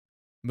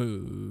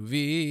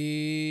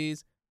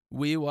Movies.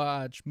 We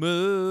watch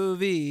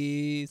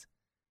movies.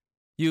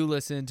 You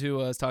listen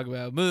to us talk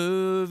about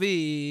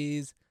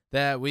movies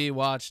that we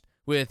watched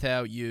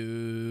without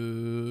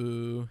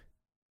you.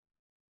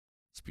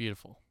 It's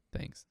beautiful.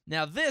 Thanks.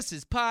 Now this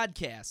is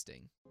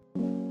podcasting.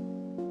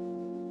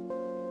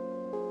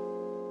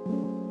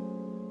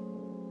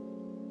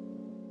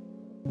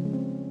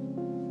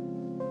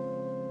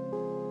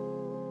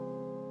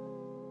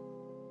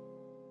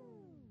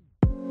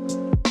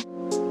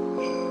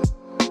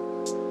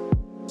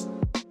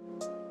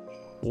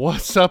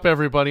 What's up,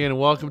 everybody, and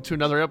welcome to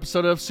another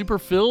episode of Super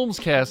Films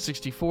Cast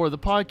 64, the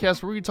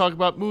podcast where we talk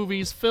about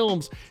movies,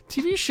 films,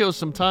 TV shows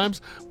sometimes.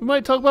 We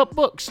might talk about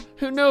books.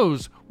 Who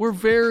knows? We're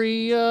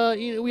very,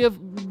 we have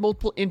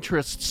multiple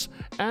interests.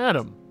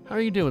 Adam, how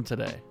are you doing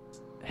today?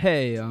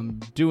 Hey, I'm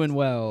doing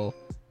well.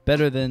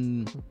 Better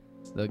than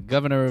the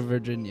governor of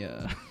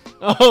Virginia.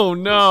 Oh,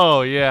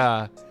 no,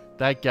 yeah.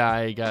 That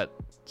guy got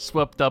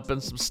swept up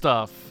in some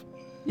stuff.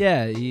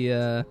 Yeah, he,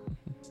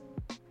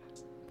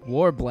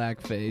 wore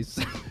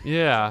blackface.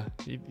 Yeah,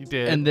 he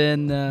did. And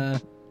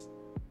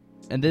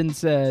then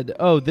said,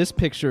 "Oh, this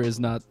picture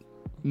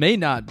may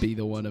not be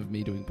the one of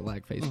me doing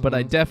blackface, but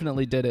I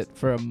definitely did it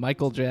for a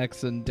Michael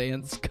Jackson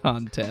dance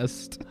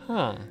contest."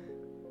 Huh.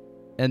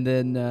 And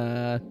then,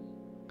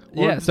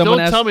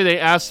 someone tell me they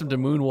asked him to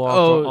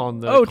moonwalk on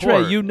the court.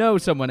 Trey, you know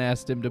someone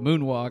asked him to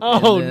moonwalk.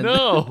 Oh,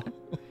 no.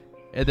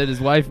 And then his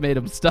wife made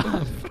him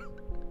stop.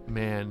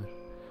 Man,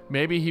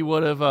 maybe he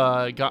would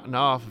have gotten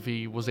off if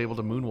he was able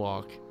to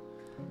moonwalk.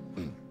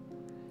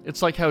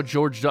 It's like how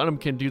George Dunham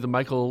can do the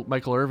Michael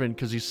Irvin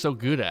because he's so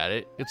good at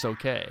it. It's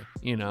okay,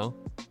 you know?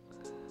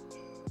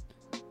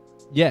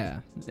 Yeah.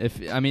 If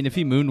he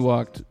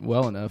moonwalked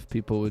well enough,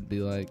 people would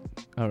be like,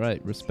 all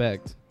right,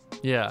 respect.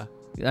 Yeah.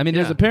 I mean,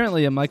 there's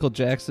apparently a Michael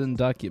Jackson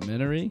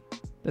documentary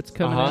that's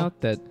coming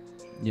out that,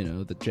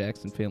 the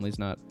Jackson family's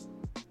not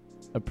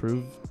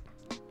approved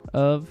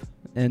of.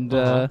 And,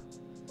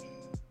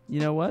 you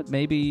know what?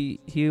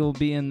 Maybe he'll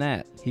be in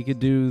that. He could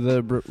do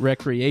the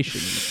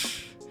recreation.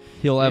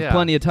 He'll have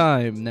plenty of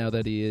time now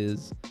that he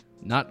is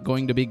not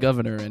going to be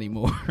governor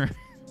anymore.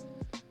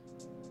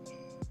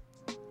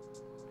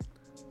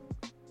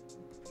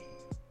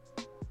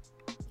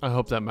 I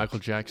hope that Michael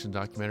Jackson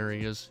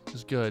documentary is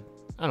good.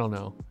 I don't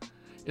know.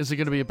 Is it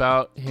going to be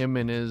about him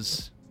and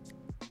his...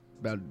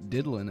 About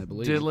diddling, I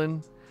believe.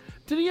 Diddling?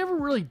 Did he ever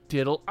really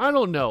diddle? I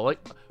don't know.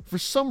 Like, for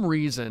some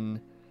reason,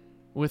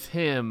 with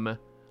him...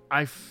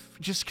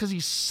 just because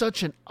he's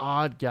such an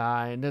odd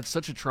guy and had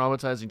such a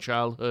traumatizing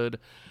childhood,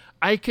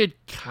 I could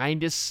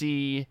kind of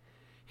see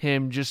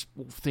him just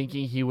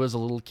thinking he was a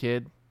little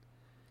kid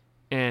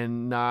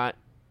and not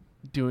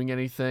doing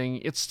anything.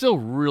 It's still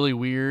really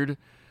weird,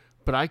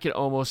 but I could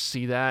almost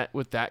see that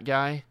with that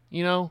guy,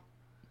 I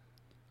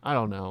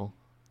don't know.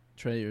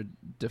 Trey, you're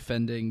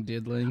defending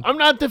diddling? I'm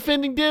not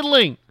defending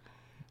diddling!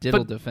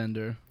 Diddle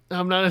defender.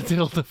 I'm not a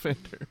diddle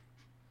defender.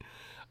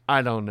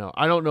 I don't know.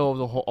 I don't know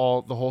the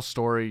whole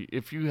story.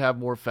 If you have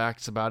more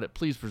facts about it,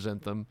 please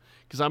present them.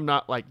 Because I'm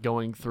not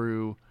going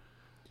through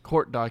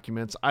court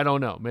documents. I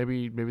don't know.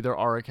 Maybe there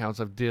are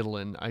accounts of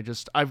diddling.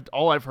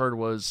 All I've heard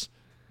was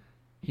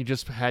he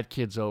just had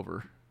kids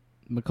over.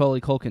 Macaulay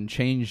Culkin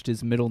changed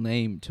his middle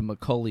name to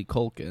Macaulay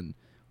Culkin.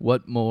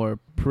 What more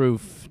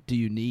proof do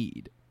you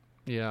need?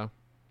 Yeah.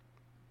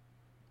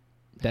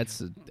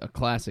 That's a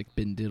classic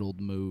been diddled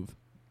move.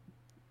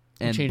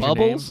 And Change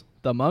Bubbles,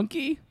 the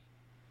monkey?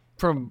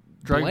 From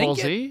Dragon Ball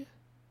Z?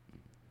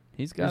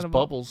 He's got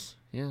Bubbles.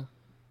 Yeah.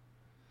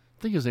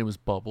 I think his name was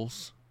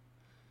Bubbles.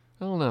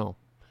 I don't know.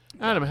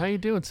 Adam, how you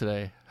doing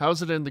today?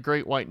 How's it in the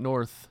Great White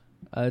North?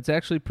 It's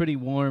actually pretty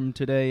warm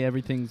today.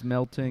 Everything's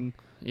melting.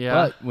 Yeah.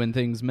 But when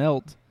things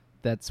melt,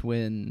 that's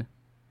when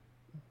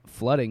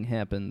flooding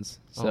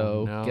happens.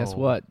 So guess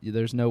what?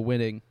 There's no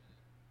winning.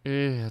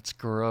 It's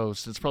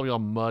gross. It's probably all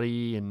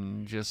muddy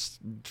and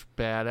just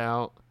bad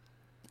out.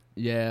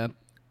 Yeah.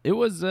 It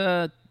was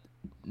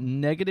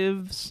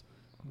negatives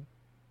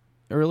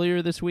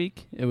earlier this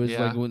week. It was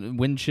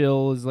wind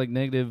chill is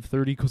negative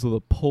 30 because of the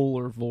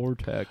polar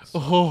vortex.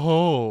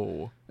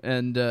 Oh.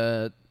 And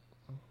so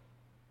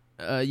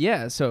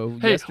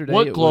hey, yesterday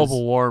what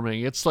global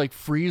warming? It's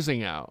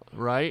freezing out,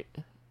 right?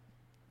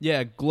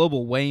 Yeah,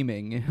 global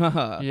warming.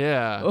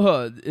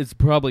 Yeah. It's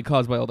probably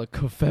caused by all the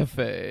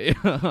covfefe.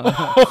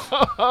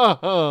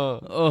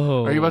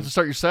 Oh. Are you about to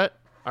start your set?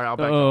 All right, I'll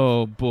back up.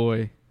 Oh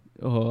boy.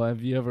 Oh,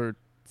 have you ever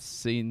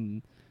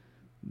seen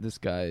this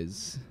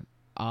guy's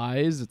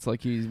eyes? It's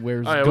like he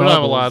wears goggles we don't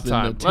have a lot of in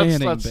time. the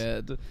tanning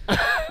bed.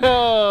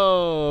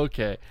 Oh,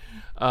 okay.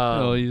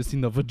 You've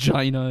seen the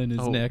vagina in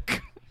his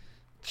neck.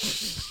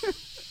 He's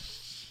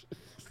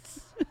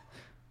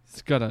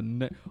got a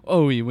neck.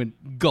 Oh, he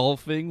went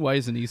golfing. Why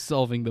isn't he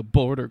solving the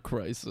border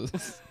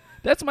crisis?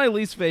 That's my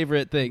least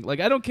favorite thing.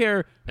 I don't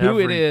care who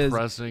it is.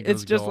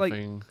 It's just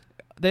golfing.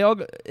 They all,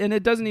 and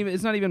it doesn't even.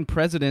 It's not even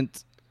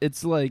president.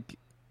 It's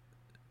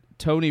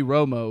Tony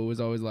Romo was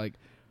always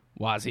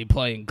why is he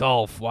playing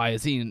golf? Why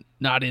is he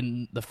not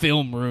in the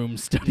film room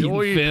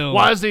studying film?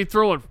 Why is he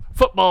throwing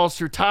footballs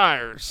through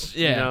tires?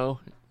 Yeah. You know?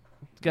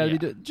 It's gotta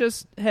be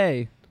just,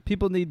 hey,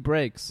 people need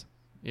breaks.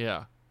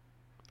 Yeah.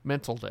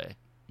 Mental day.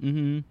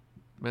 Mm-hmm.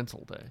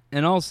 Mental day.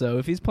 And also,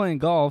 if he's playing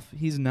golf,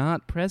 he's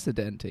not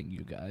presidenting,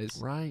 you guys.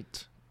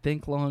 Right.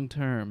 Think long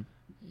term.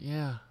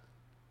 Yeah.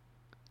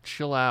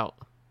 Chill out.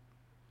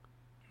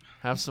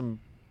 Have some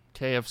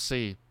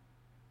KFC.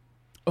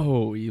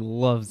 Oh, he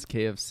loves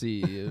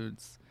KFC.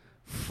 It's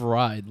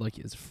fried like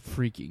his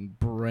freaking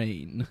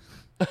brain.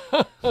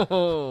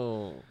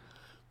 Oh,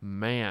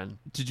 man.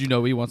 Did you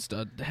know he wants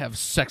to have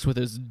sex with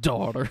his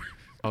daughter?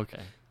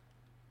 Okay.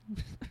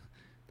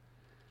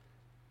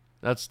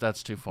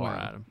 That's too far, Wow.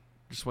 Adam.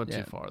 Just went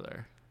too far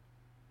there.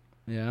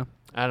 Yeah.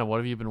 Adam, what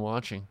have you been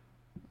watching?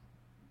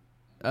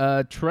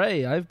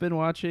 Trey, I've been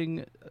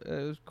watching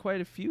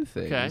quite a few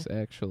things,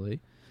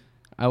 actually.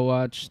 I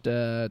watched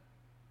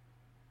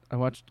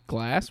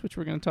Glass, which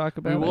we're going to talk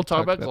about. We will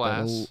talk about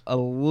Glass. A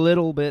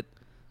little bit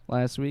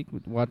last week.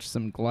 We watched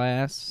some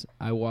Glass.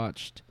 I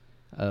watched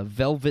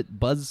Velvet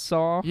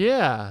Buzzsaw.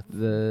 Yeah.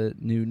 The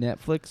new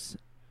Netflix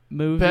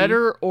movie.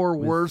 Better or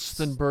worse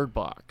than Bird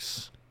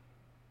Box?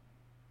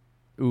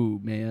 Ooh,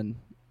 man.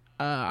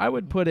 I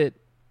would put it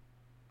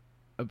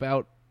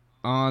about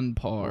on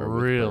par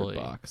with Bird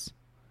Box.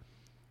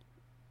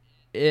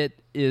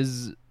 It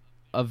is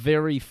a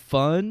very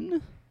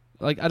fun,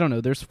 like, I don't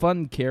know, there's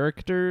fun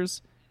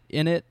characters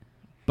in it,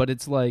 but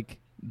it's like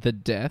the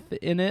death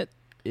in it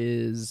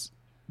is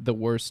the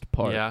worst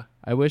part. Yeah.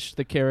 I wish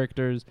the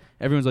characters,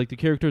 everyone's like, the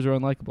characters are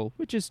unlikable,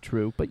 which is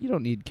true, but you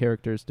don't need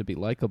characters to be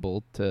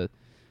likable to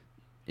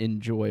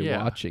enjoy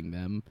watching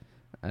them,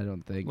 I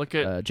don't think. Look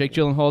at Jake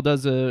Gyllenhaal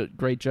does a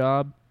great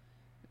job.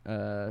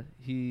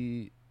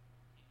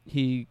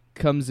 He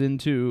comes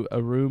into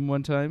a room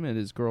one time, and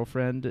his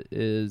girlfriend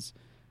is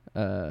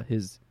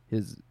his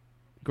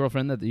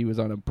girlfriend that he was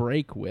on a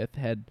break with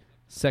had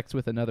sex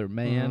with another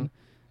man,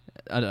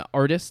 an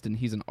artist, and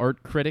he's an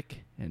art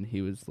critic, and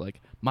he was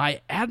like,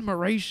 "My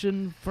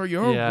admiration for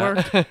your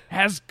work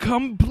has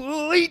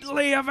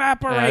completely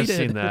evaporated." I've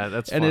seen that.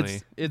 That's and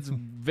funny. It's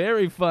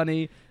very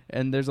funny,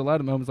 and there's a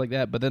lot of moments like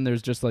that. But then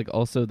there's just like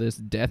also this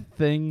death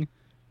thing,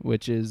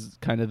 which is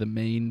kind of the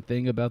main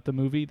thing about the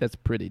movie. That's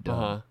pretty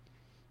dumb.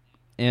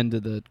 And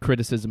the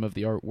criticism of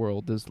the art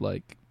world is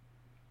like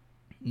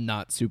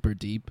not super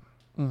deep.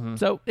 Mm-hmm.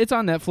 So it's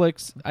on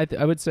Netflix.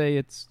 I would say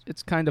it's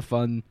kind of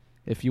fun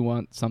if you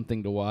want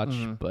something to watch,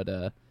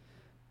 but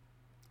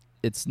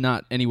it's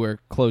not anywhere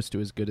close to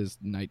as good as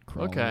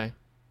Nightcrawler. Okay.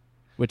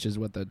 Which is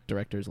what the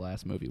director's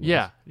last movie was.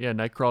 Yeah,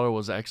 Nightcrawler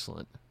was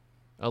excellent.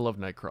 I love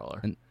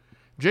Nightcrawler. And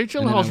Jake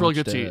Gyllenhaal's really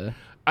good too.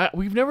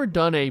 We've never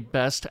done a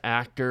best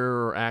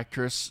actor or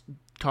actress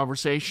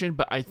conversation,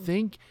 but I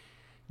think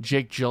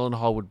Jake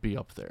Gyllenhaal would be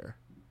up there.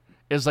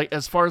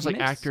 As far as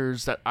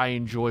actors that I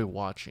enjoy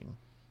watching,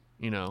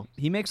 you know.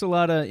 He makes a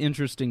lot of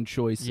interesting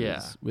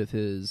choices with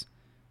his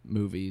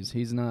movies.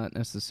 He's not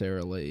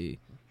necessarily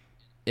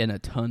in a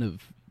ton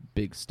of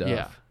big stuff.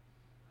 Yeah.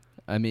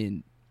 I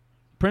mean,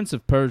 Prince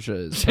of Persia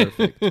is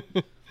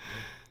perfect.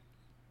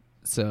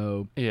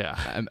 So,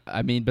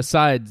 I mean,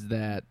 besides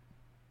that,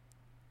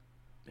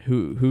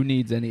 who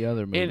needs any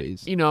other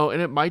movies?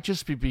 And it might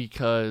just be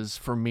because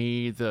for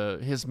me,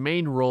 his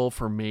main role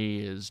for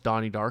me is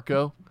Donnie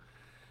Darko.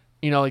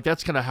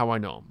 That's kind of how I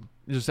know him.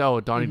 Just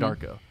Donnie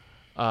Darko.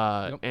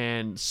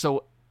 And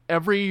so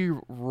every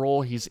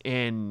role he's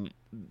in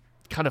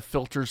kind of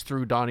filters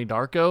through Donnie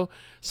Darko.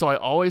 So I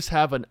always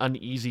have an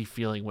uneasy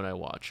feeling when I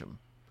watch him,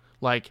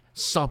 like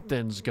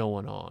something's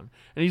going on.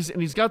 And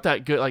he's got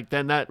that good,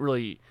 then that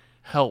really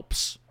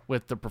helps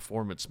with the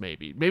performance.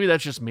 Maybe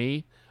that's just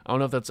me. I don't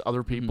know if that's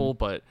other people,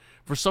 but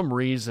for some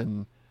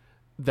reason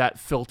that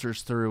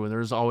filters through, and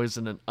there's always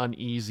an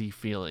uneasy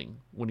feeling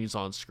when he's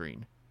on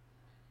screen.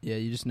 Yeah,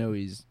 you just know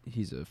he's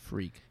a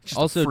freak.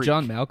 Also,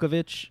 John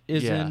Malkovich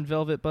is in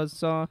Velvet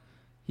Buzzsaw.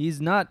 He's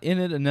not in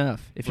it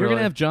enough. If you're going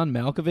to have John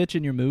Malkovich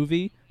in your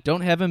movie, don't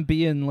have him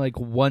be in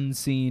one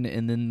scene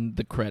and then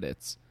the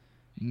credits.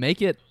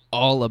 Make it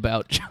all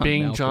about John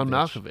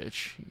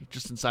Malkovich,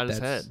 just inside his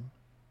head.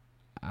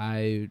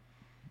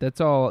 That's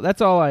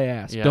all I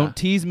ask. Yeah. Don't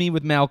tease me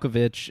with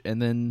Malkovich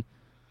and then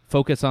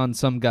focus on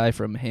some guy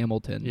from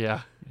Hamilton.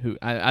 Yeah. Who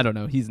I don't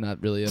know. He's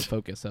not really a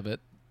focus of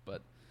it.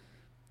 But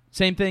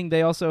same thing.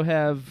 They also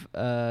have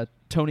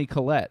Toni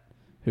Collette,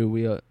 who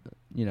we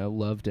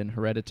loved in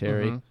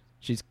Hereditary. Mm-hmm.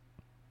 She's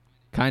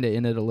kind of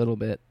in it a little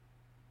bit,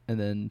 and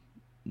then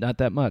not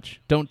that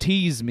much. Don't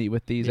tease me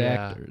with these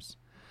actors.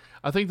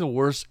 I think the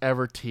worst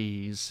ever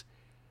tease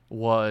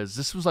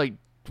was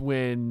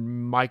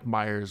when Mike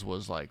Myers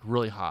was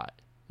really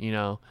hot,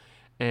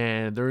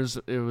 and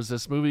it was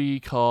this movie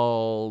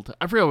called,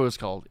 I forgot what it was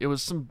called. It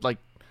was some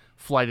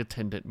flight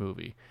attendant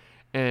movie,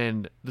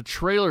 and the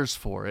trailers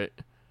for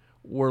it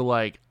were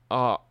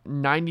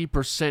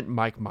 90%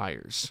 Mike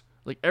Myers.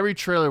 Every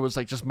trailer was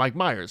just Mike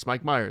Myers.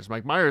 Mike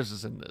Myers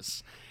is in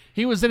this.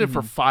 He was in it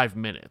for 5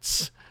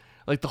 minutes.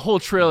 The whole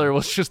trailer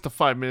was just the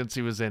 5 minutes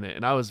he was in it,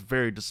 and I was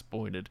very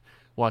disappointed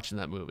watching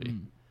that movie.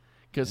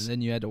 And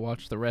then you had to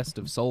watch the rest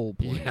of Soul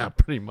Plane. Yeah,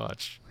 pretty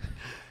much.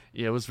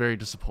 Yeah, it was very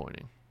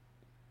disappointing.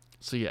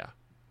 So yeah.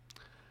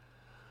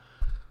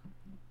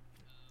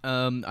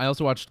 I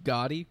also watched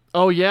Gotti.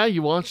 Oh yeah,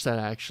 you watched that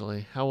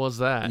actually. How was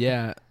that?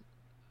 Yeah.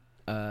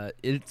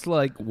 It's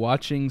like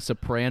watching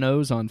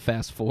Sopranos on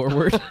fast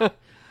forward.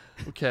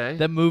 Okay.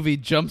 That movie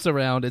jumps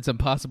around. It's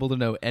impossible to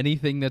know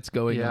anything that's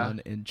going Yeah.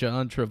 on. And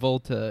John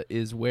Travolta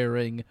is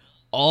wearing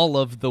all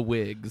of the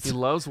wigs. He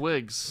loves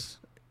wigs.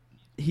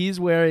 He's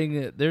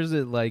wearing, there's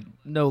like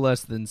no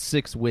less than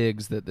 6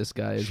 wigs that this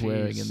guy is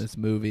wearing in Jeez. this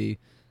movie.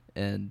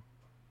 And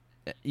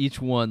each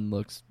one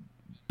looks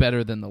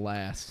better than the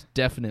last.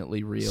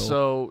 Definitely real.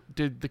 So,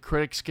 did the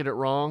critics get it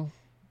wrong?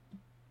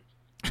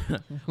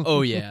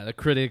 Oh, yeah. The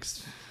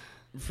critics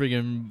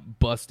friggin'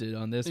 busted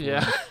on this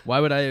Yeah. one. Why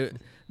would I...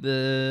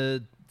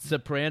 The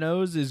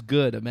Sopranos is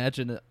good.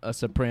 Imagine a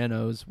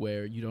Sopranos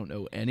where you don't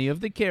know any of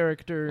the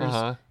characters,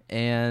 Uh-huh.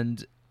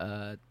 and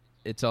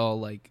it's all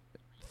like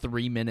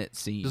 3-minute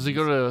scenes. Does he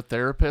go to a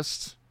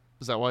therapist?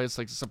 Is that why it's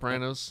like The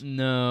Sopranos?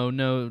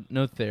 No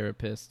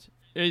therapist.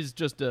 He's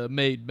just a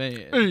made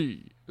man.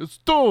 Hey, it's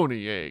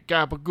Tony. Hey,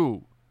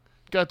 gabagoo.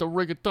 Got the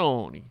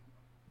rigatoni.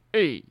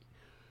 Hey,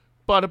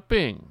 bada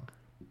bing.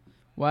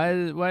 Why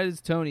does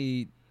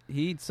Tony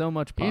he eats so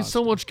much pasta? He eats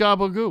so much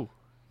gabagoo.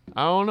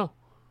 I don't know.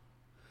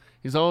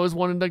 He's always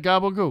wanting the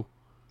gabagoo.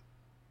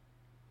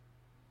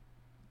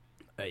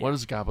 What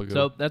is gabagoo?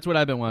 So that's what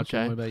I've been watching.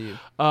 Okay. What about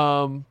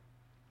you?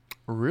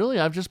 Really,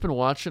 I've just been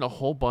watching a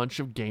whole bunch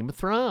of Game of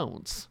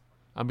Thrones.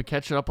 I've been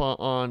catching up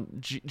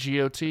on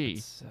GOT.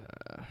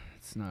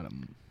 It's not a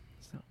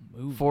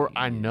movie.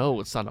 I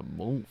know it's not a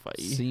movie.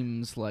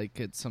 Seems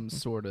like it's some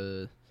sort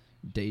of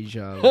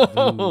deja vu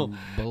No,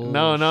 bullshit.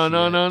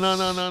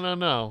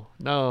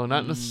 No,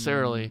 not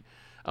necessarily.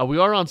 We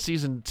are on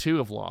season 2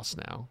 of Lost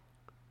now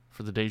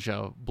for the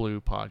Deja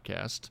Blue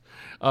podcast.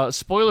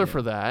 Spoiler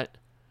for that.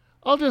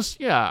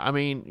 I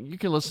mean, you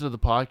can listen to the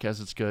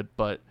podcast. It's good,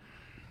 but,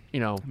 you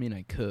know. I mean,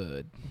 I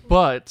could.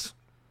 But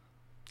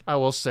I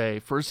will say,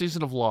 first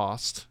season of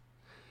Lost,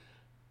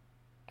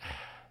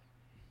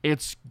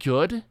 it's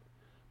good,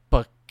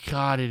 but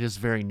God, it is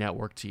very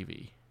network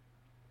TV.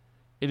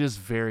 It is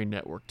very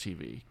network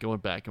TV, going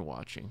back and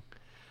watching.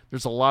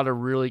 There's a lot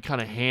of really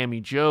kind of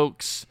hammy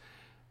jokes.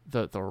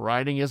 The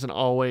writing isn't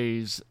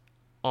always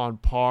on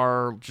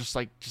par, just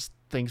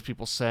things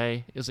people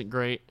say isn't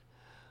great.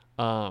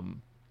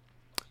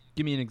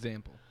 Give me an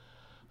example.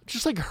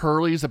 Just like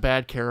Hurley's a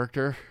bad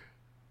character.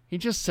 He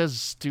just says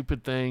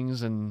stupid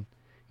things and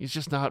he's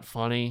just not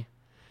funny.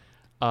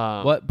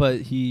 What?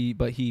 But he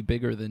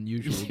bigger than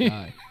usual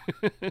guy.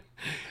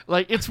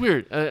 Like, it's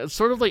weird.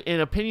 Sort of like,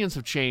 and opinions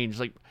have changed.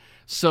 Like,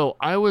 so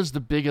I was the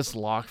biggest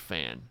Locke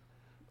fan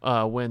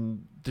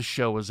when the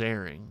show was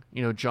airing.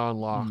 You know, John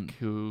Locke,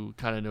 who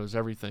kind of knows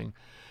everything.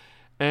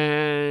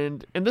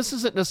 And this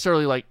isn't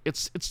necessarily like,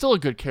 it's still a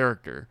good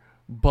character,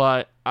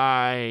 but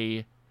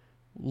I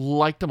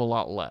liked him a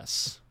lot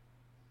less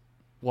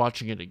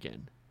watching it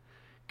again.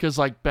 Because,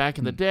 like, back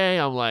in the day,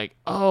 I'm like,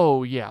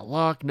 oh, yeah,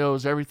 Locke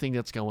knows everything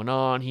that's going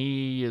on.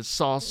 He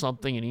saw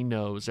something and he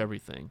knows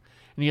everything.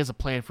 And he has a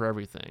plan for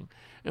everything.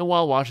 And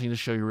while watching the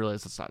show, you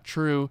realize that's not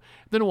true.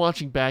 Then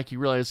watching back, you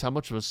realize how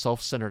much of a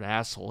self-centered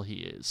asshole he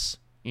is,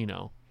 you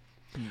know.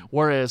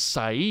 Whereas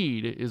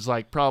Saeed is,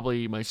 like,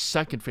 probably my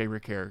second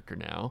favorite character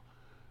now,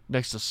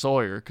 next to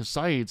Sawyer, because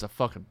Saeed's a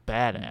fucking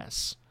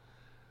badass.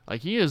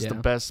 Like, he is the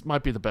best,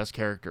 might be the best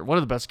character. One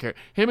of the best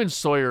characters. Him and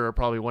Sawyer are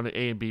probably one of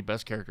A and B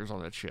best characters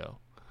on that show.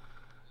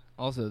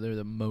 Also, they're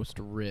the most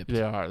ripped.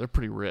 They are. They're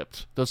pretty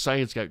ripped. Though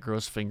Saeed's got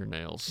gross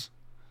fingernails.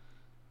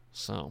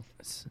 So.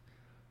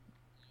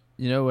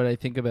 You know what I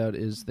think about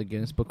is the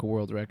Guinness Book of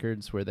World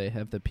Records, where they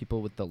have the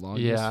people with the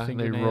longest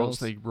fingernails.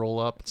 They roll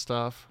up and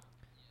stuff.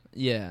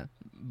 Yeah,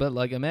 but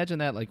like imagine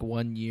that like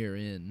 1 year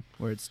in,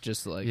 where it's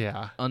just like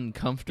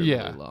uncomfortably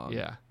long.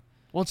 Yeah.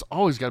 Well, it's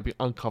always got to be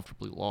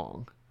uncomfortably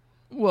long.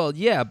 Well,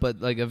 yeah,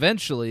 but like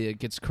eventually it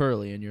gets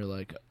curly, and you're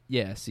like,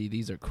 yeah, see,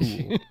 these are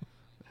cool.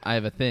 I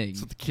have a thing.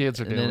 That's what the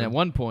kids are doing. And then at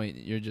one point,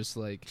 you're just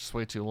like, just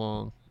way too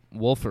long.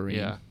 Wolverine.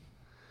 Yeah.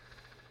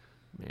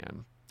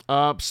 Man.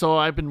 So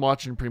I've been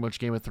watching pretty much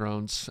Game of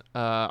Thrones.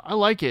 I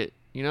like it.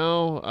 You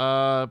know,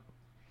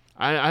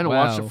 I hadn't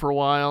watched it for a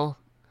while,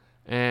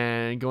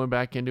 and going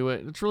back into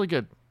it, it's really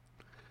good.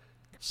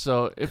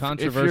 So if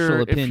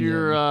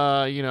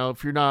you're you know,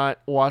 if you're not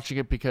watching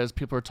it because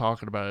people are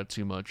talking about it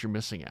too much, you're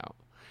missing out.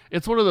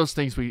 It's one of those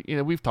things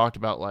we've talked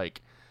about,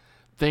 like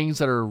things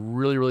that are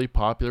really, really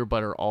popular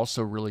but are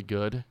also really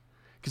good.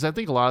 Because I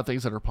think a lot of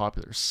things that are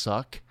popular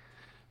suck.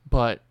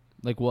 But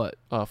like what?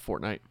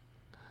 Fortnite.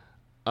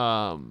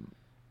 And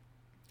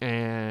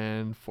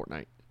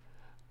Fortnite.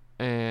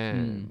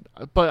 And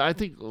but I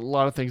think a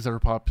lot of things that are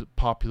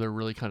popular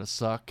really kind of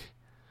suck.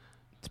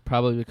 It's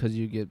probably because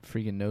you get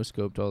freaking no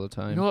scoped all the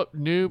time. You know what,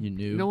 noob? You noob.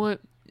 You know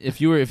what?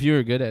 If you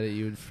were good at it,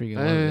 you would freaking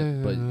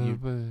love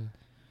it. But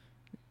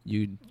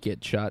you'd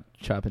get shot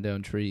chopping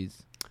down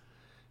trees.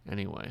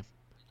 Anyway.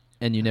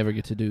 And you never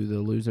get to do the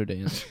loser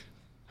dance.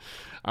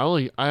 I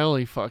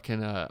only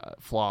fucking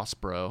floss,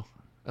 bro.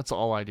 That's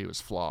all I do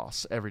is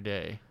floss every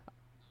day.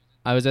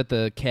 I was at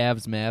the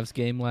Cavs-Mavs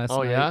game last night.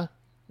 Oh, yeah?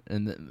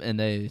 And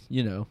they,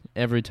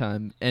 every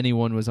time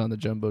anyone was on the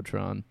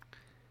Jumbotron,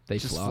 they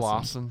Just flossing.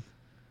 flossing.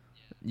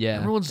 Yeah.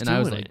 Everyone's and doing I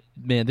was like, it.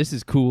 man, this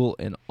is cool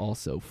and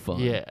also fun.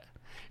 Yeah.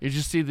 You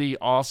just see the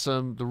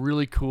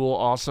really cool,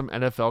 awesome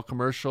NFL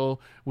commercial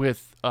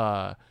with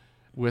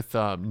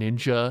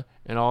Ninja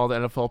and all the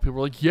NFL people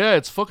were like, yeah,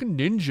 it's fucking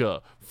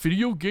Ninja,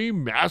 video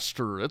game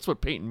master. That's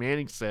what Peyton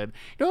Manning said.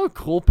 You know how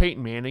cool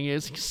Peyton Manning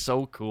is? He's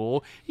so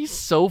cool. He's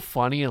so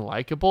funny and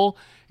likable,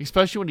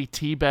 especially when he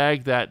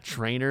teabagged that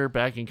trainer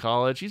back in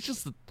college. He's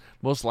just the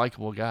most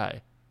likable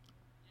guy.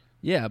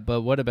 Yeah,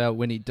 but what about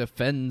when he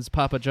defends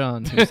Papa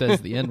John, who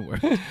says the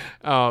N-word?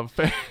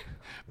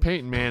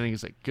 Peyton Manning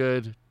is a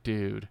good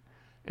dude.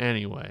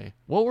 Anyway,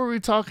 what were we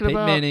talking Peyton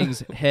about? Manning's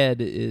head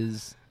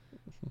is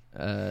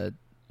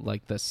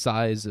like the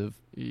size of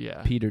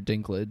Peter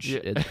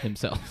Dinklage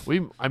himself.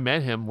 I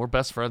met him. We're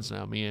best friends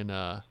now. Me and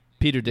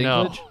Peter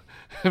Dinklage?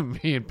 No,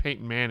 me and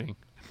Peyton Manning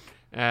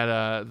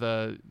at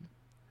the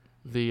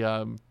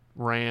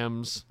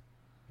Rams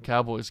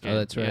Cowboys game. Oh,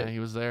 that's right. Yeah, he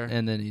was there.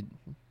 And then he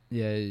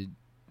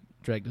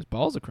dragged his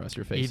balls across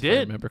your face. He if did.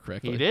 I remember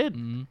correctly. He did.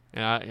 Mm-hmm.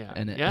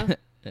 Yeah.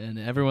 And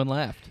everyone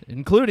laughed,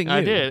 including you.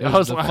 I did. It I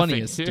was the laughing.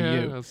 funniest to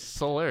you. It's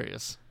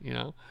hilarious.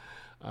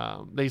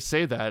 They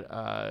say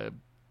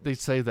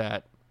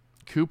that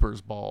Cooper's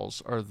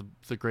balls are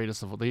the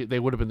greatest of all. They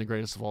would have been the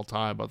greatest of all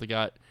time, but they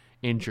got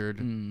injured.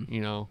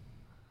 In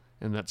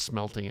that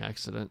smelting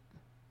accident.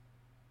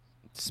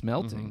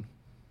 Smelting.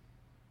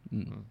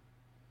 Mm-hmm.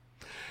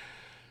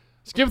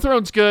 Game of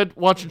Thrones good.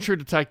 Watching True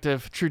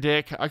Detective, True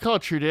Dick. I call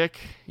it True Dick.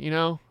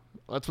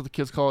 That's what the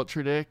kids call it,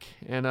 True Dick,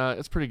 and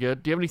it's pretty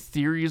good. Do you have any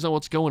theories on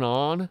what's going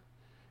on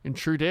in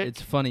True Dick?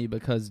 It's funny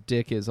because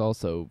dick is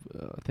also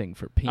a thing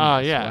for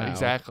penis. Yeah, wow.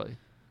 Exactly.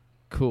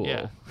 Cool.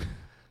 Yeah.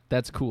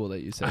 That's cool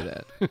that you say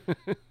that.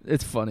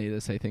 It's funny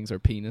to say things are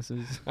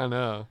penises. I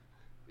know.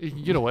 You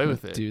can get away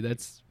with it. Dude,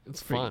 it's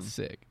freaking fun.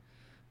 sick.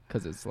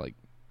 Because it's like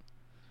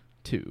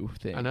two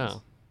things. I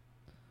know.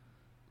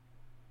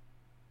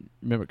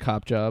 Remember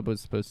Cop Job was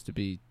supposed to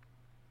be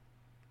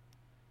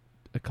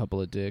a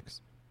couple of dicks?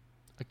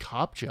 A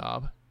cop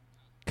job?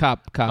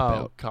 Cop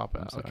Out. Cop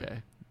Out.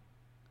 Okay.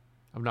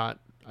 I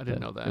didn't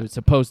know that. It was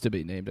supposed to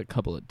be named A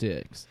Couple of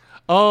Dicks.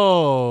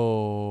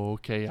 Oh,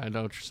 okay. I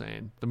know what you're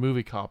saying. The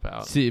movie Cop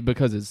Out. See,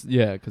 because it's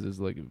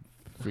like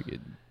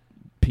freaking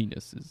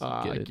penises.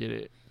 I get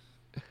it.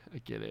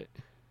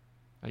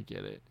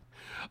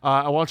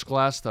 I watched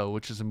Glass, though,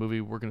 which is a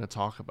movie we're going to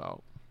talk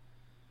about.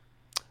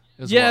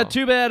 Yeah,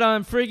 too bad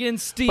I'm friggin'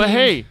 Steam. But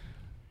hey,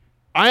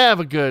 I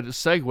have a good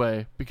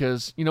segue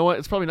because you know what?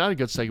 It's probably not a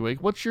good segue.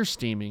 What's your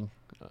steaming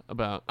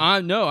about?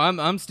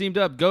 I'm steamed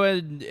up. Go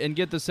ahead and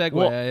get the segue.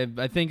 Well,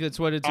 I think that's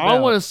what it's about. All I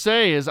want to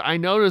say is I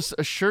noticed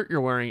a shirt you're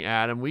wearing,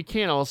 Adam. We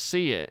can't all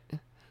see it,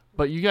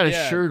 but you got a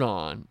shirt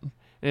on,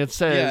 and it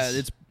says,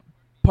 it's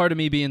part of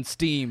me being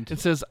steamed.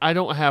 It says, I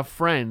don't have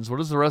friends. What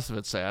does the rest of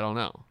it say? I don't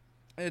know.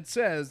 It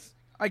says,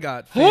 I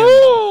got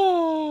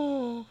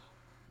family.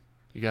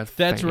 You got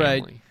That's family.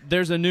 right.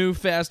 There's a new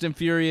Fast and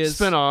Furious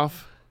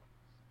spin-off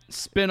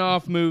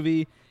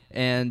movie,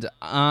 and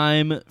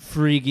I'm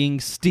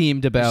freaking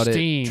steamed about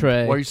it,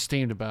 Trey. What are you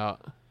steamed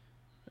about?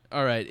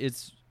 All right,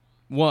 it's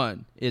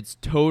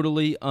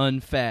totally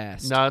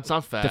unfast. No, it's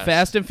not fast. The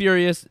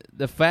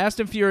Fast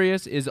and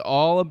Furious is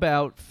all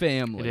about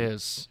family. It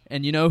is.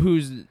 And you know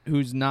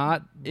who's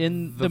not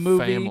in the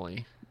movie?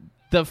 Family.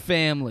 The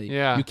family.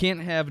 Yeah. You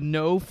can't have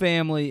no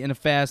family in a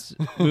Fast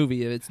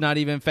movie. It's not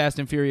even Fast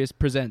and Furious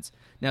Presents.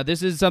 Now,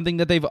 this is something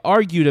that they've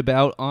argued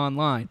about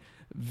online.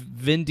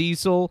 Vin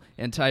Diesel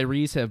and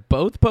Tyrese have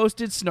both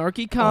posted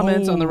snarky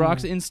comments on The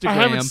Rock's Instagram. I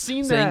haven't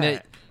seen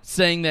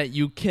saying that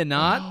you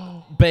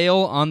cannot bail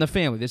on the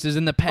family. This is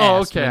in the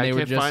past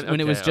when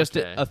it was just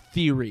a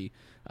theory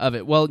of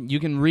it. Well,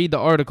 you can read the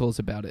articles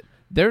about it.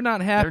 They're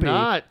not happy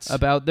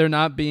about there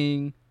not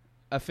being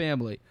a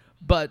family.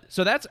 But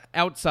so that's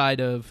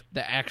outside of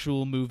the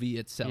actual movie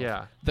itself.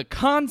 Yeah. The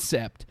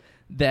concept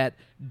that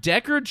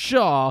Deckard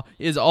Shaw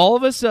is all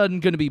of a sudden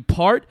going to be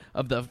part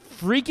of the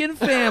freaking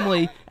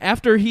family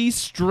after he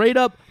straight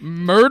up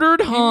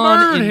murdered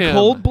Han in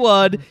cold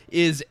blood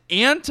is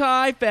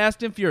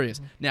anti-Fast and Furious.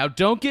 Now,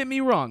 don't get me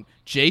wrong.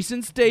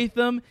 Jason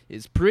Statham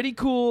is pretty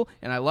cool,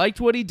 and I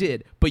liked what he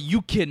did, but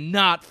you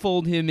cannot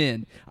fold him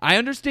in. I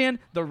understand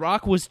The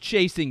Rock was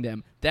chasing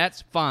them.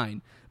 That's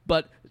fine.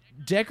 But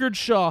Deckard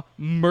Shaw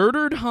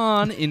murdered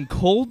Han in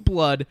cold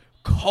blood,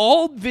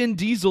 called Vin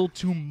Diesel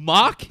to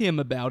mock him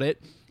about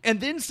it,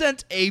 and then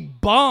sent a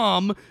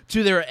bomb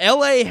to their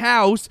L.A.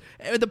 house,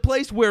 the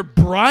place where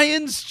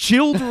Brian's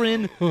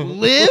children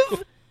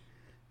live.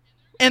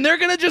 And they're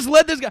going to just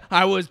let this guy...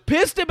 I was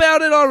pissed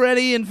about it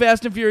already in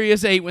Fast and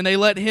Furious 8 when they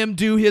let him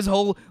do his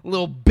whole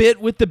little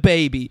bit with the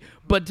baby.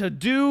 But to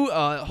do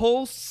a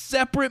whole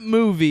separate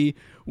movie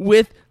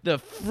with the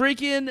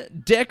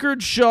freaking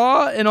Deckard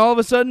Shaw and all of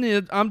a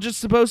sudden I'm just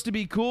supposed to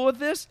be cool with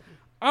this?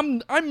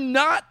 I'm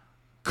not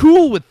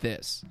cool with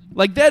this.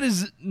 Like, that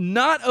is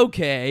not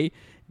okay.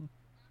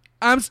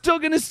 I'm still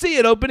going to see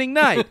it opening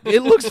night.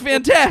 It looks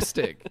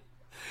fantastic.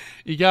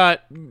 You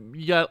got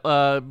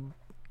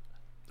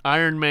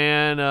Iron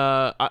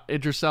Man,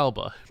 Idris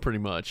Elba, pretty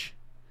much,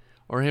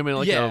 or him in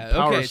like a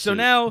power okay.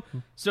 suit.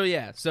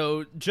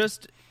 So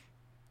just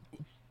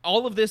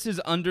all of this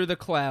is under the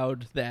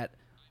cloud that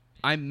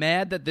I'm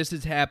mad that this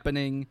is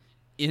happening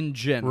in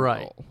general.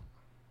 Right.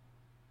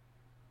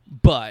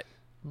 But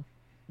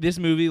this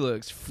movie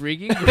looks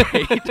freaking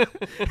great.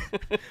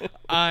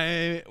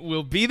 I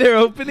will be there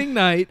opening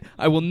night.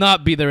 I will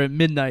not be there at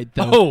midnight,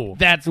 though. Oh,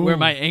 that's where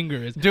my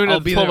anger is. Doing I'll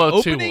a be there 12:02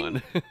 opening.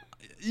 one.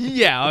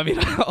 Yeah, I mean,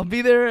 I'll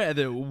be there at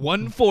the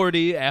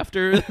 1:40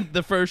 after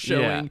the first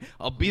showing. Yeah.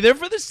 I'll be there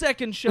for the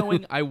second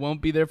showing. I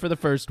won't be there for the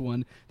first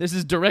one. This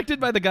is directed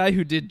by the guy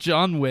who did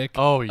John Wick.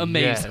 Oh,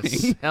 amazing.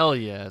 Yes. Hell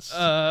yes.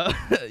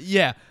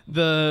 Yeah,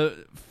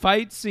 the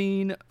fight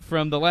scene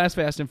from the last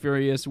Fast and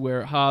Furious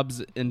where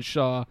Hobbs and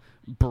Shaw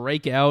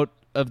break out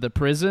of the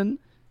prison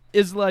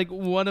is like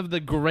one of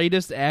the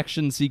greatest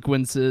action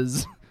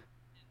sequences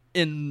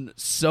in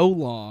so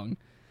long.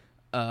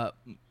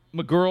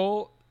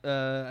 McGirl,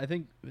 I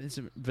think, is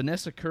it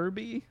Vanessa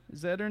Kirby?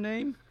 Is that her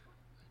name?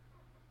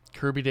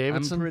 Kirby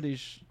Davidson? I'm pretty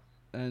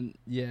and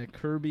yeah,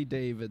 Kirby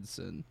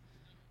Davidson.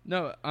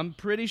 No, I'm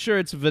pretty sure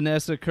it's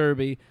Vanessa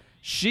Kirby.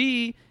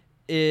 She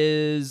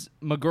is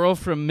McGirl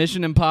from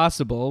Mission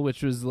Impossible,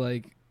 which was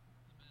like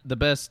the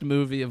best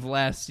movie of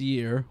last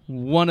year.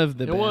 One of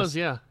the best. It was,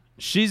 yeah.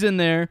 She's in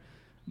there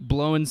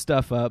blowing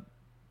stuff up.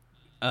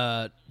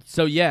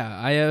 So yeah,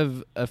 I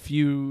have a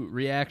few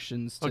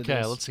reactions to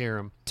Okay, let's hear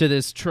them. to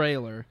this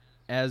trailer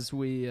as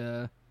we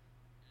go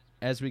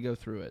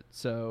through it.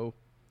 So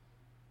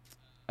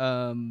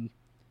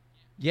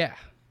yeah.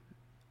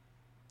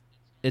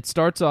 It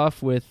starts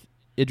off with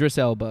Idris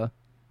Elba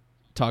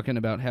talking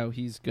about how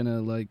he's going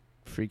to like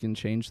freaking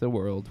change the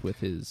world with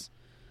his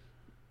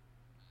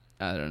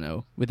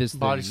with his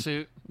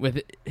bodysuit,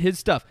 with his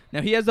stuff.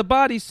 Now, he has a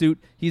bodysuit.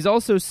 He's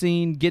also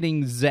seen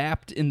getting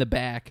zapped in the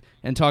back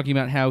and talking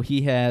about how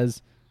he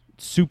has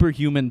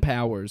superhuman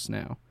powers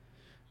now.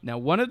 Now,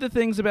 one of the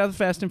things about the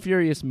Fast and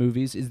Furious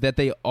movies is that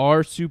they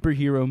are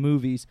superhero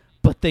movies,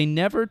 but they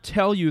never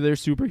tell you they're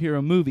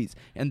superhero movies.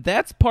 And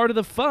that's part of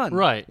the fun.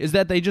 Right. Is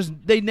that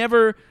they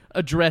never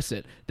address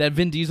it. That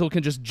Vin Diesel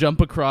can just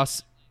jump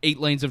across 8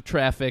 lanes of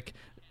traffic,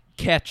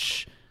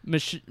 catch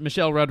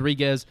Michelle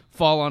Rodriguez,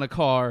 fall on a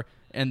car,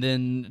 and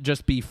then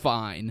just be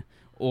fine.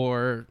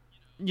 Or,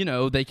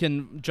 they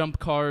can jump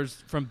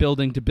cars from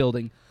building to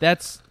building.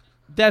 That's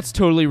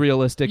totally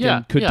realistic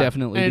and could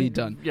definitely be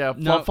done. Yeah,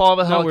 No, follow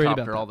the not worried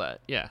helicopter, about all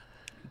that. Yeah.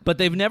 But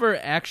they've never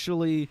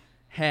actually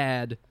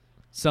had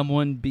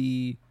someone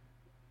be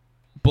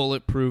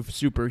bulletproof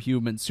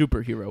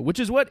superhero, which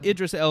is what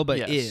Idris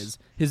Elba is.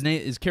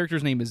 His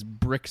character's name is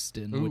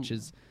Brixton, which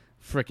is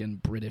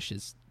frickin' British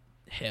as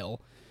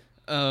hell.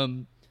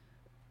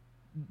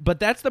 But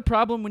that's the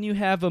problem when you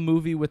have a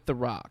movie with The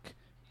Rock.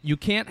 You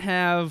can't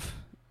have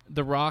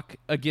The Rock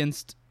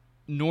against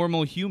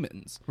normal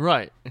humans.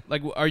 Right.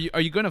 Like, are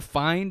you going to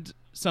find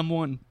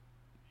someone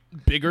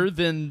bigger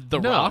than The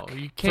Rock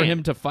you for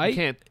him to fight? You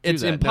can't do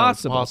it's that.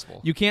 impossible. No, it's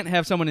impossible. You can't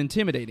have someone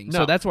intimidating. No.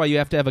 So that's why you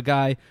have to have a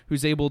guy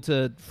who's able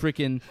to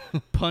freaking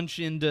punch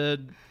into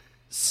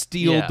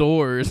steel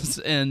doors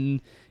and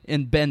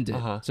bend it.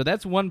 Uh-huh. So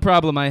that's one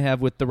problem I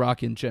have with The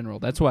Rock in general.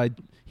 That's why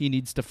he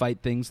needs to fight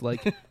things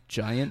like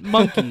giant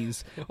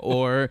monkeys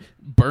or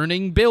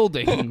burning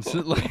buildings.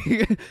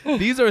 Like,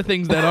 these are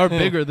things that are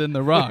bigger than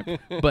The Rock.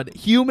 But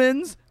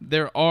humans,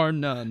 there are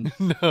none.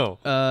 No.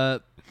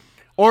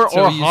 Or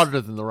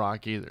hotter than The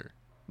Rock either.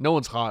 No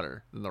one's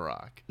hotter than The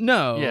Rock.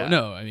 No.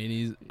 I mean,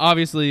 he's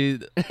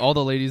obviously all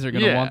the ladies are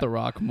going to want The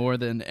Rock more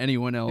than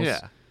anyone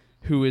else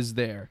who is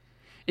there.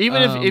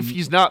 Even if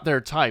he's not their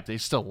type, they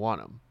still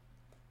want him.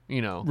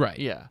 Right.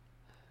 Yeah.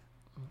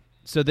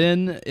 So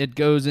then it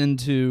goes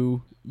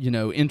into,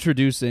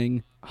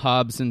 introducing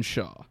Hobbs and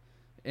Shaw.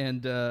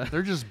 And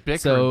they're just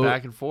bickering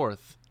back and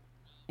forth.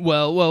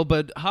 Well,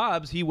 but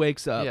Hobbs, he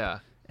wakes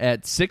up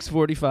at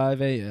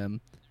 6:45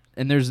 a.m.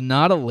 and there's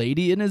not a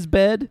lady in his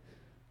bed.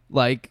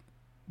 Like,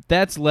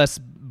 that's less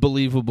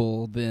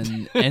believable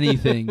than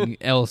anything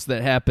else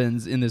that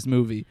happens in this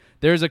movie.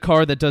 There's a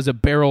car that does a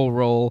barrel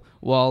roll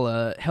while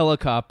a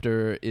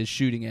helicopter is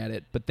shooting at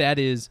it, but that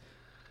is,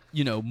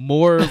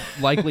 more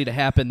likely to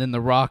happen than The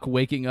Rock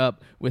waking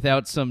up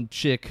without some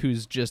chick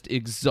who's just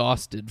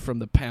exhausted from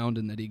the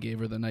pounding that he gave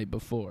her the night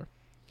before.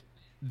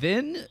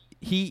 Then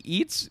he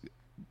eats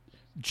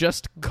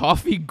just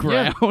coffee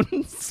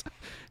grounds.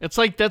 It's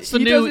like that's the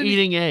new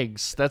eating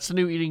eggs. That's the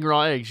new eating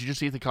raw eggs. You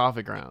just eat the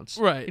coffee grounds.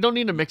 Right. You don't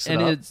need to mix it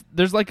up.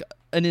 There's like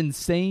an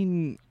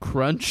insane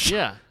crunch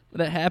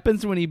that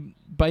happens when he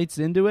bites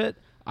into it.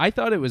 I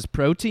thought it was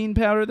protein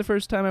powder the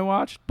first time I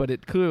watched, but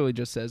it clearly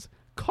just says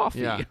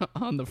coffee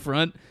on the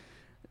front.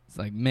 It's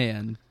like,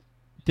 man,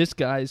 this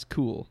guy's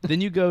cool.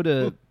 Then you go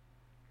to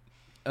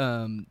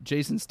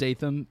Jason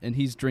Statham, and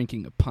he's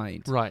drinking a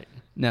pint. Right.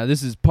 Now,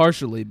 this is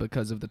partially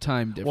because of the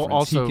time difference. Well,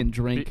 also he can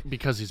drink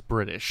because he's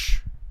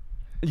British.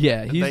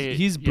 Yeah,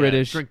 he's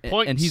British, drink and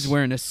points. he's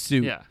wearing a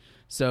suit. Yeah.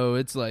 So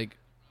it's like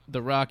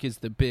The Rock is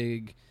the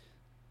big,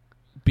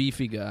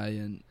 beefy guy,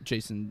 and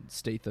Jason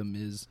Statham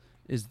is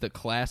the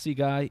classy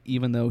guy,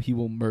 even though he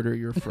will murder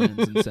your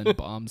friends and send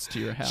bombs to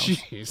your house.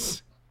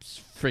 Jeez.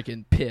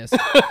 Freaking pissed.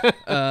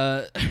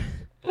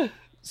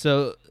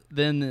 So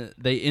then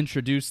they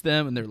introduce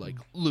them, and they're like,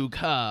 Luke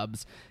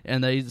Hobbs.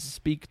 And they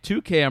speak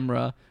to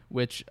camera,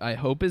 which I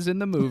hope is in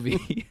the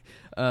movie.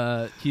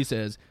 He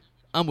says,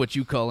 I'm what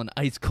you call an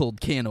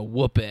ice-cold can of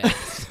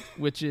whoop-ass.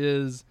 Which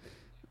is,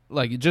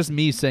 like, just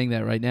me saying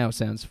that right now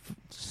sounds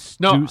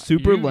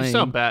super lame. You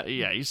sound bad.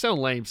 Yeah, you sound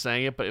lame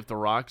saying it, but if The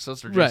Rock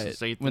says or Jason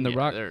Statham, when The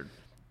Rock... they're...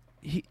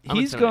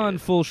 He's gone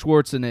full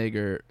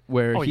Schwarzenegger,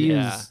 where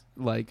is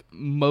like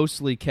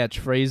mostly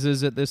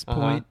catchphrases at this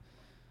point.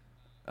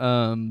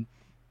 And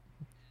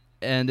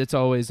it's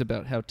always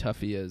about how tough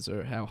he is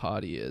or how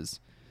hot he is.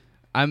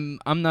 I'm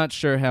not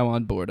sure how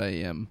on board I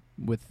am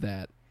with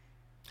that.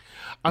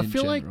 I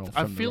feel like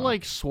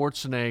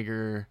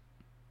Schwarzenegger.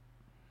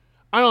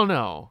 I don't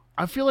know.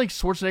 I feel like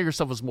Schwarzenegger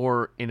stuff is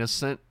more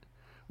innocent,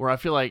 where I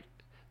feel like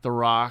The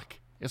Rock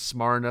is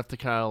smart enough to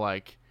kind of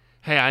like,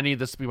 hey, I need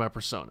this to be my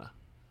persona.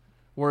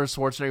 Whereas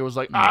Schwarzenegger was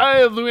like,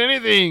 I'll do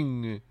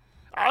anything.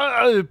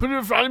 I'll put it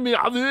in front of me.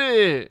 I'll do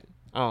it.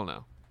 I don't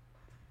know.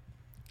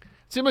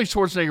 It seemed like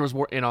Schwarzenegger was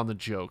more in on the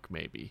joke,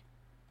 maybe.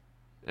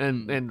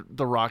 And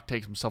The Rock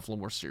takes himself a little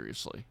more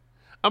seriously.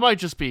 I might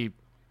just be,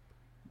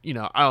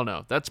 I don't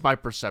know. That's my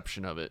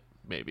perception of it,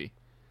 maybe.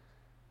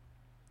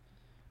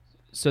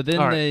 So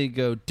then they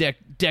go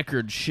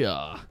Deckard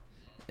Shaw.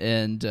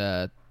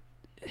 And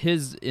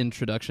his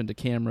introduction to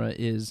camera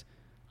is,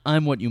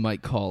 I'm what you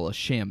might call a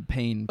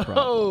champagne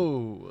problem.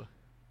 Oh.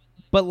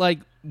 But, like,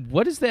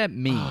 what does that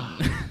mean?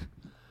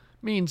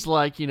 Means,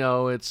 like,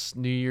 it's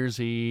New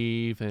Year's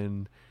Eve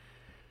and,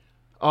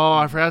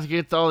 I forgot to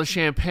get all the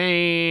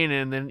champagne,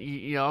 and then,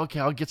 okay,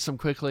 I'll get some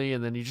quickly,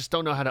 and then you just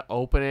don't know how to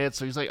open it,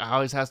 so he's like,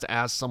 always has to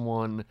ask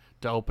someone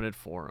to open it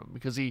for him,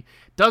 because he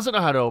doesn't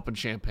know how to open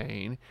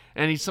champagne,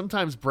 and he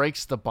sometimes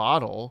breaks the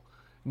bottle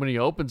when he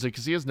opens it,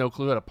 because he has no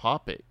clue how to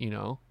pop it,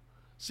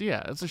 So,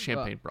 yeah, it's a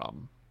champagne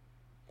problem.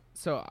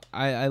 So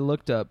I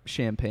looked up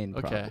champagne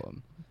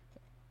problem.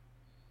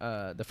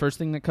 The first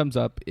thing that comes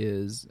up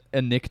is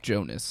a Nick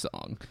Jonas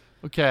song.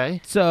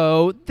 Okay.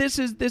 So this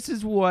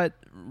is what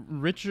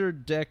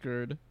Richard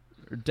Deckard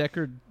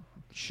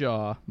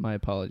Shaw. My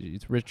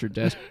apologies. Richard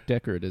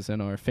Deckard is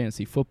in our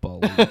fantasy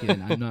football league,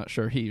 and I'm not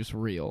sure he's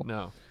real.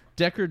 No.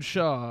 Deckard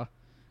Shaw.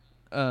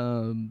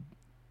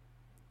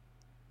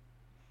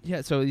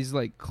 Yeah. So he's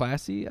like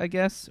classy, I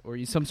guess, or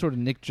he's some sort of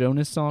Nick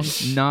Jonas song.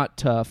 Not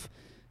tough.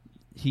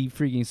 He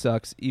freaking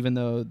sucks, even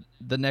though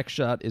the next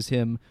shot is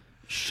him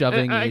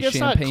shoving a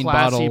champagne not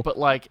classy, bottle. But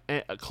like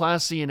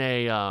classy in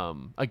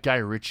a Guy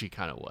Ritchie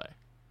kind of way.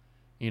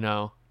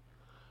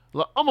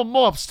 Like, I'm a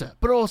mobster,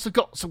 but I also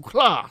got some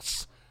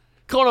class.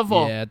 Kind of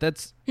yeah,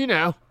 that's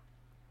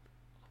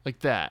like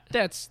that.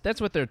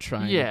 That's what they're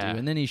trying to do.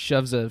 And then he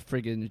shoves a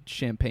friggin'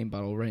 champagne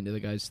bottle right into the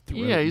guy's throat.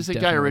 Yeah, he's a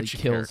Guy Ritchie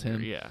kills character.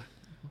 him. Yeah.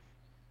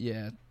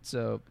 Yeah,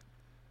 so...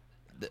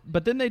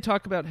 But then they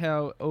talk about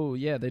how,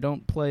 they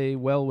don't play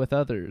well with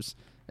others.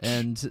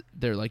 And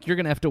they're like, you're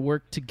going to have to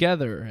work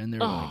together. And they're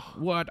like,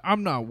 what?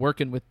 I'm not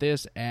working with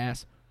this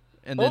ass.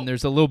 And then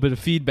there's a little bit of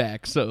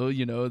feedback. So,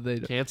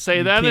 they... Can't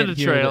say that in the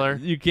trailer.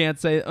 You can't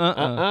say,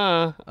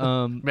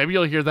 Maybe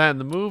you'll hear that in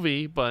the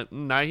movie, but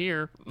not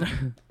here.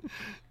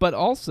 But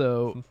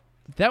also,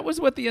 that was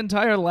what the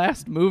entire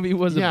last movie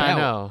was about. Yeah, I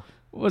know.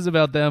 It was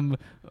about them,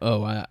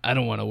 I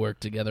don't want to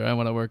work together. I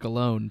want to work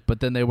alone.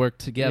 But then they work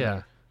together.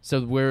 Yeah.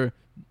 So we're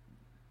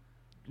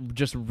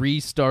just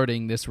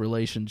restarting this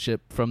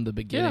relationship from the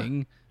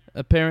beginning,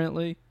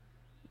 apparently,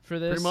 for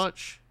this. Pretty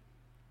much.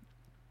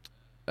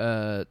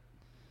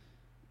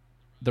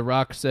 The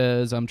Rock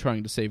says, I'm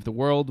trying to save the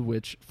world,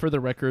 which, for the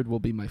record, will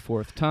be my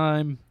 4th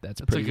time.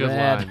 That's pretty a good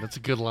rad. line. That's a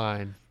good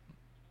line.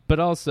 But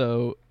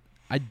also,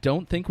 I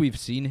don't think we've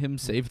seen him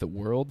save the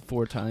world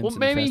 4 times. Well, in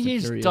maybe the Fast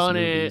he's and Furious done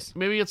movies. it.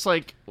 Maybe it's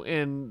like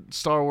in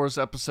Star Wars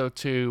Episode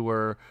 2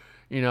 where,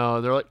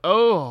 they're like,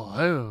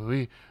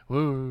 we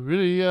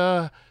really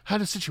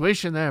had a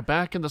situation there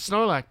back in the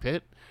Snorlax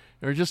pit.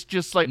 Or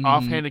just like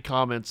offhanded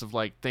comments of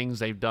like things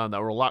they've done that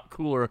were a lot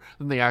cooler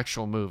than the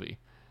actual movie.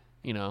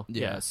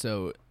 Yeah,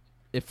 so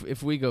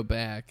if we go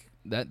back,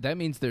 that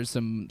means there's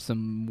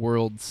some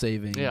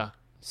world-saving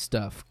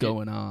stuff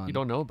going on. You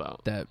don't know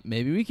about. That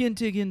maybe we can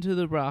dig into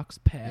The Rock's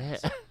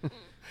past. Yeah.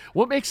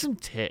 What makes him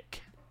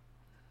tick?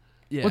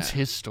 Yeah. What's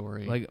his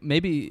story? Like,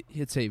 maybe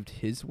it saved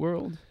his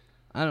world?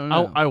 I don't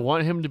know. I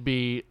want him to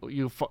be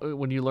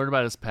when you learn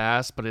about his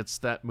past, but it's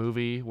that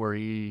movie where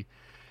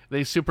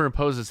they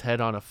superimpose his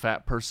head on a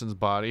fat person's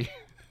body.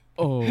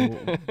 Oh,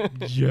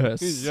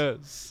 yes.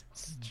 Yes.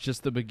 It's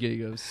just the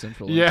beginning of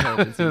Central Yeah.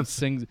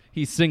 Intelligence.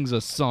 He sings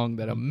a song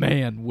that a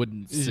man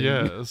wouldn't sing.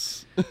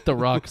 Yes. The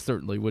Rock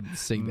certainly wouldn't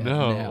sing that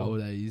No. now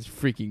that he's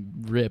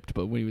freaking ripped,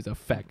 but when he was a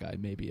fat guy,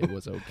 maybe it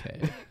was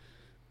okay.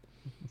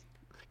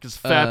 Because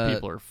fat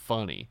people are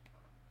funny.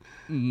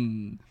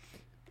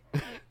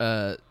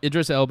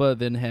 Idris Elba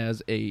then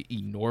has a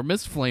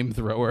enormous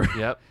flamethrower.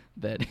 Yep.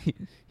 That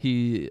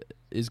he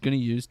is going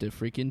to use to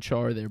freaking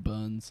char their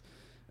buns.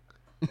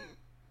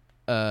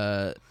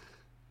 So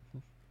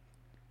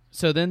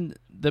then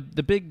the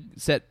big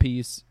set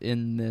piece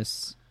in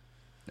this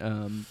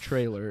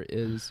trailer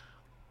is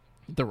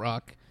The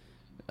Rock.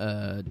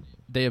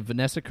 They have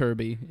Vanessa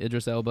Kirby,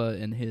 Idris Elba,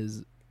 and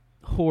his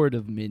horde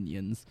of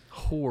minions.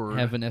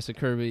 Have Vanessa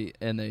Kirby,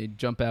 and they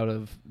jump out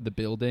of the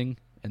building,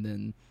 and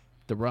then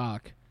The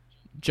Rock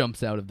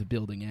jumps out of the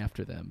building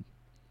after them.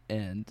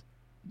 And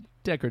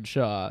Deckard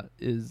Shaw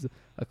is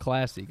a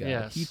classy guy.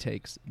 Yes. He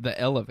takes the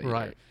elevator.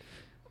 Right.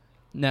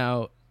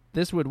 Now,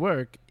 this would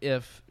work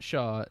if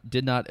Shaw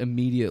did not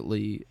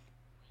immediately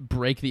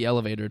break the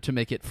elevator to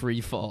make it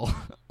free fall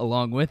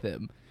along with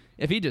him.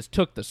 If he just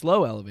took the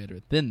slow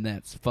elevator, then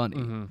that's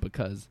funny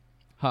because,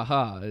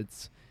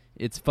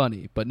 it's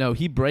funny. But no,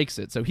 he breaks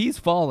it. So he's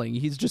falling.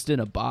 He's just in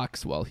a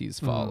box while he's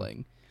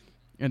falling.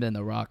 And then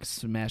The Rock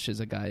smashes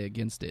a guy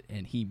against it,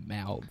 and he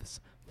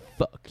mouths,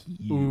 "Fuck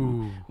you."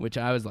 Ooh. Which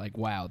I was like,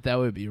 wow, that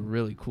would be a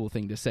really cool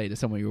thing to say to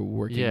someone you're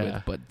working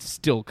with, but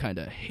still kind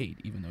of hate,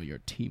 even though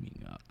you're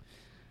teaming up.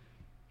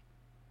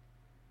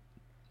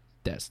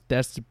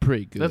 That's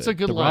pretty good. That's a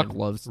good line.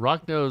 The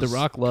Rock knows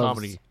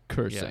comedy.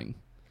 Cursing. Yeah.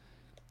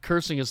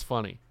 Cursing is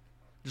funny,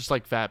 just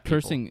like fat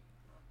people.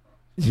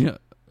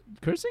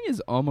 Cursing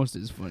is almost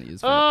as funny as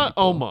fat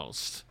people.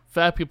 Almost.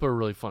 Fat people are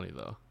really funny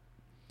though.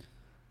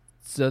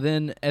 So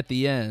then at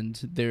the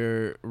end,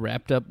 they're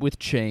wrapped up with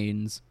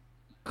chains.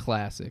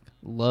 Classic.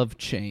 Love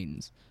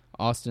chains.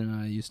 Austin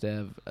and I used to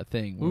have a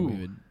thing where we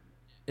would...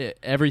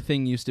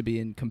 everything used to be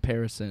in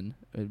comparison.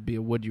 It would be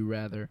a would you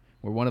rather,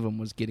 where one of them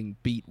was getting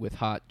beat with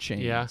hot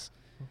chains. Yeah.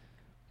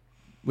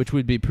 Which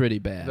would be pretty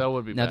bad. That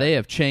would be now, bad. They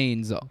have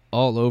chains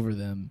all over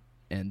them,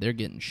 and they're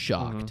getting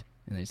shocked.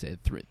 And they say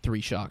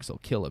 3 shocks will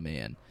kill a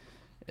man.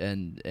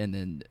 And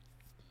then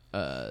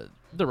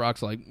The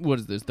Rock's like, what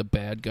is this, the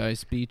bad guy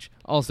speech?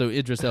 Also,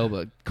 Idris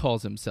Elba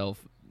calls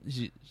himself...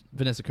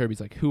 Vanessa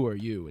Kirby's like, who are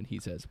you? And he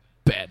says,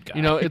 bad guy.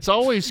 You know, it's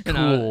always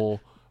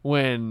cool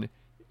when...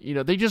 You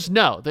know, they just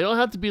know. They don't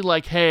have to be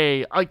like,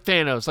 hey, like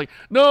Thanos. Like,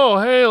 no,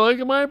 hey, look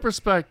at my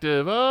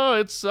perspective. Oh,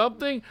 it's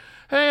something.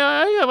 Hey,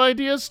 I have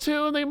ideas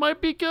too, and they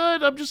might be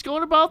good. I'm just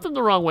going about them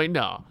the wrong way.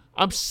 No,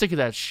 I'm sick of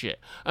that shit.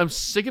 I'm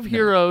sick of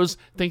heroes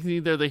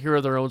thinking they're the hero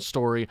of their own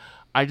story.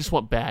 I just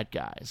want bad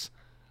guys.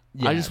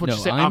 Yeah, I just want you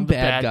to say, I'm I'm the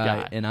bad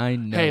guy. And I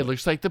know. Hey, it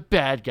looks like the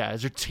bad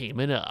guys are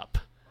teaming up.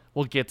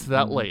 We'll get to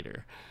that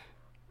later.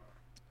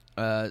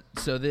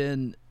 So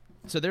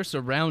they're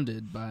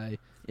surrounded by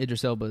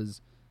Idris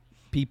Elba's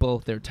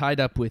people. They're tied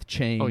up with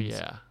chains. Oh,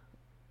 yeah.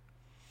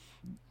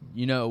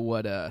 You know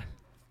what?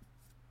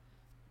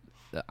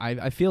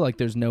 I feel like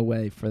there's no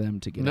way for them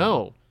to get out.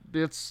 No,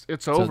 it's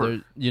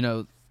over. You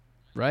know,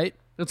 right?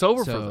 It's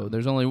over so for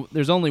them.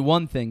 there's only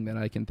one thing that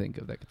I can think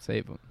of that could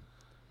save them,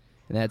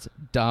 and that's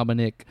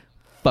Dominic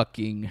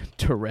fucking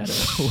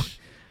Toretto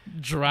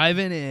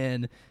driving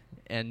in,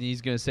 and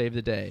he's gonna save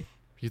the day.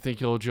 You think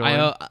he'll join?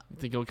 You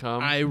think he'll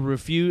come? I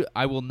refuse.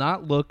 I will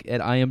not look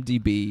at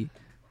IMDb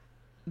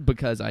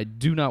because I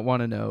do not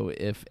want to know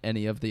if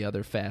any of the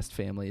other Fast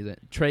families.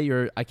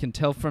 Trey, I can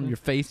tell from your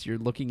face you're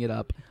looking it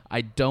up.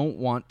 I don't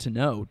want to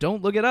know.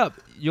 Don't look it up.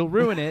 You'll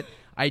ruin it.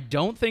 I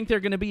don't think they're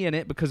going to be in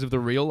it because of the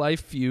real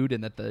life feud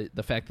and that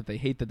the fact that they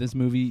hate that this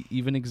movie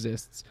even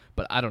exists.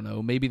 But I don't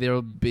know. Maybe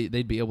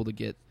they'd be able to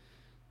get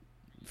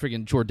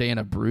friggin'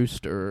 Jordana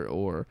Brewster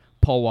or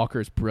Paul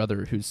Walker's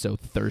brother, who's so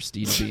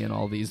thirsty to be in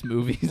all these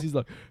movies. He's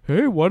like,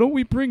 hey, why don't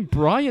we bring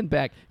Brian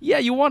back? Yeah,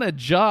 you want a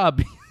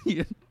job,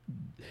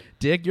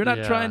 dick. You're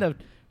not trying to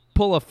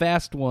pull a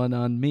fast one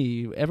on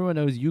me. Everyone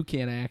knows you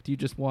can't act. You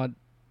just want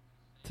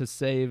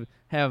to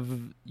have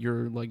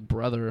your like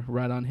brother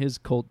ride on his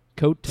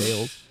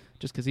coattails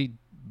just because he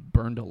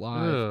burned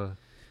alive. Ugh.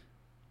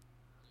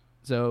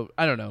 So,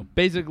 I don't know.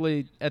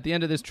 Basically, at the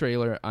end of this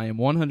trailer, I am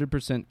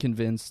 100%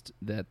 convinced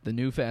that the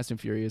new Fast and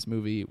Furious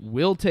movie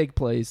will take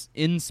place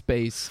in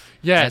space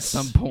at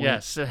some point.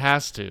 Yes, it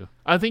has to.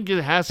 I think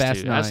it has to.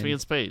 It has to be in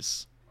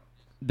space.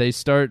 They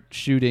start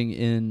shooting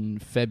in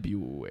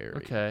February.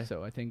 Okay.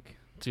 So, I think...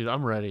 Dude,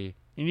 I'm ready.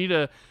 You need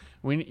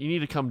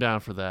to come down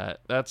for that.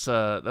 That's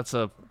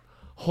a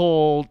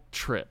whole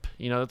trip.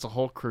 You know, that's a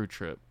whole crew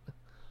trip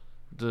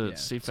to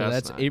see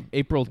Fast. So, that's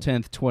April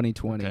 10th,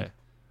 2020. Okay.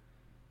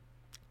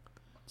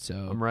 So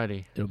I'm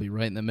ready. It'll be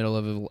right in the middle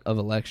of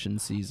election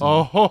season.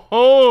 Oh ho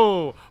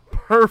ho!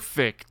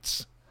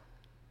 Perfect.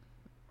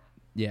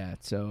 Yeah.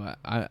 So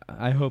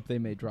I hope they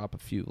may drop a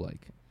few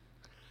like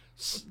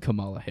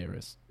Kamala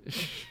Harris.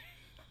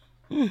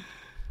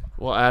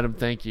 Well, Adam,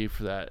 thank you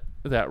for that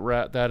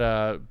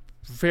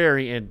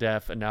very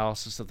in-depth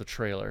analysis of the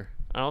trailer.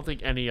 I don't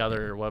think any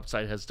other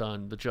website has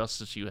done the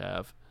justice you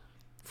have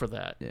for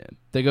that. Yeah.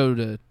 They go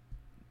to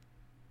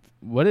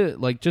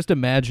just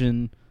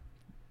imagine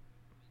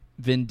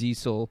Vin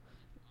Diesel,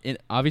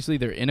 obviously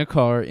they're in a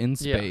car in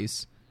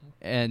space,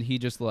 and he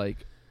just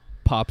like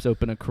pops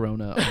open a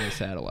Corona on a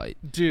satellite.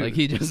 Dude, like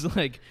he just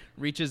like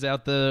reaches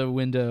out the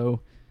window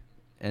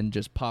and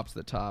just pops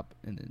the top,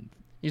 and then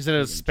he's in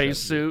a friggin'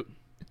 spacesuit.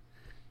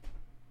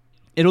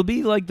 It'll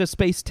be like the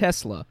space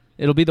Tesla.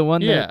 It'll be the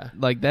one that,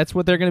 like, that's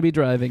what they're going to be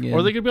driving in.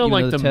 Or they could be on,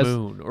 like, the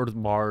moon or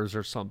Mars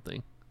or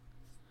something.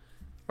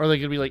 Or they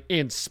could be, like,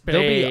 in space.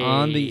 They'll be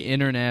on the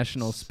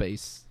International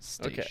Space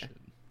Station. Okay.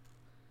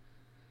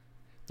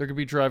 They're going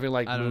to be driving,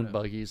 like, moon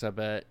buggies, I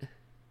bet.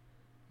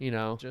 You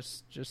know?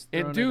 Just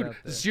and, dude,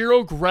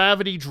 zero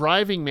gravity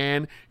driving,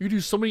 man. You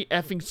do so many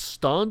effing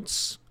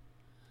stunts.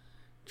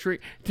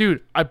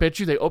 Dude, I bet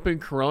you they open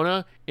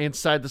Corona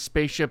inside the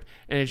spaceship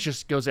and it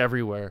just goes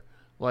everywhere.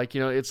 Like,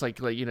 you know, it's like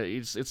you know,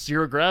 it's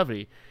zero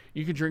gravity.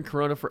 You can drink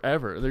Corona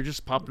forever. They're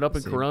just popping up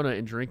in Corona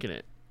and drinking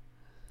it.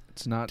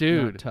 It's not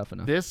tough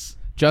enough.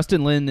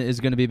 Justin Lin is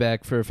going to be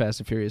back for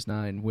Fast and Furious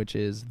 9, which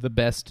is the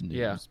best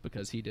news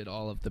because he did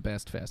all of the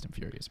best Fast and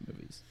Furious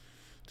movies.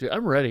 Dude,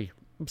 I'm ready.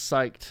 I'm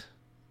psyched.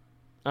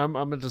 I'm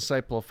a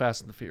disciple of Fast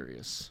and the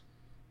Furious.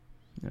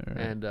 All right.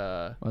 And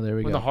well, there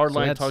we when go. the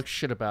hardline talks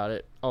shit about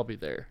it, I'll be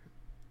there.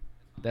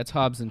 That's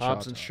Hobbs and Shaw.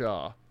 Hobbs and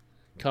Shaw.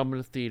 Coming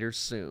to theaters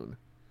soon.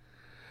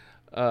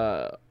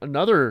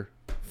 Another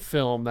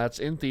film that's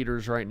in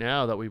theaters right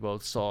now that we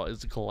both saw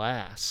is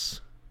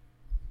Glass.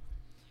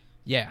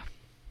 Yeah.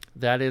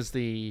 That is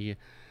the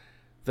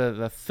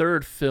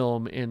third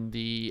film in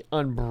the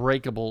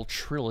Unbreakable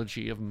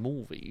trilogy of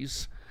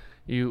movies.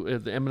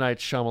 The M. Night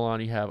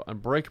Shyamalan, you have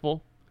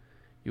Unbreakable,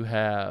 you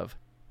have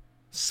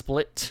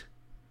Split,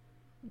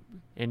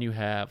 and you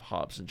have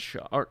Hobbs and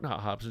Shaw. Or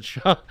not Hobbs and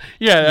Shaw.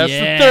 Yeah, that's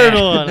the third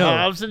one. No,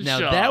 Hobbs and Shaw.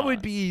 Now that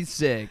would be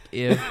sick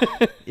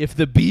if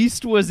the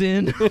Beast was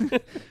in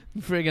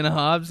friggin'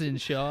 Hobbs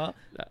and Shaw.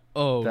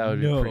 Oh, that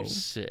would be pretty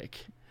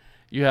sick.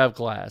 You have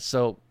Glass.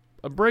 So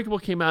Unbreakable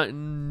came out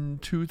in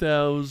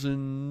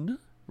 2000,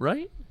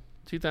 right?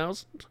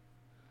 2000?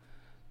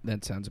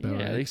 That sounds about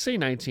right. Yeah, they say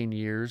 19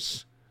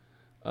 years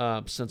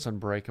since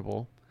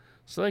Unbreakable.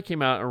 So that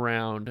came out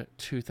around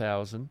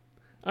 2000.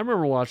 I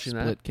remember watching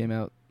that. Split came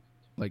out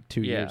like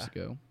 2 years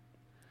ago.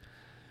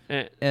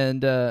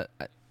 And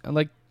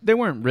like they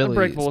weren't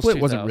really Split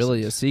wasn't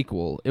really a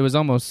sequel. It was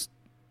almost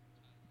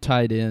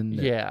tied in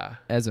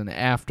as an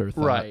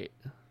afterthought. Right.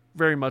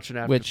 Very much an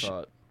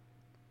afterthought.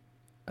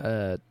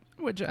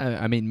 Which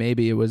I mean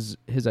maybe it was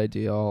his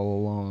idea all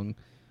along.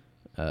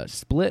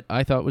 Split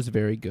I thought was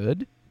very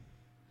good.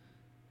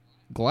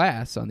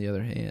 Glass, on the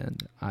other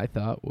hand, I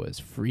thought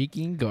was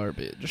freaking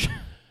garbage.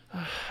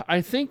 I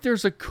think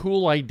there's a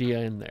cool idea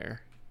in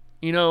there.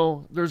 You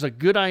know, there's a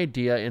good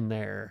idea in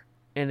there,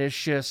 and it's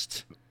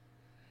just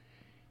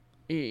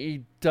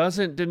he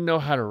didn't know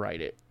how to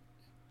write it,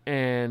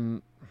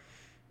 and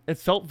it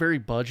felt very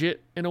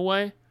budget in a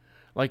way.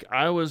 Like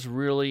I was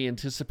really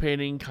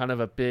anticipating kind of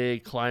a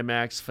big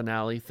climax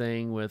finale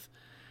thing with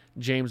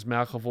James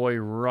McAvoy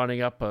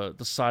running up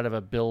the side of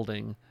a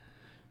building.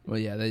 Well,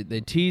 yeah,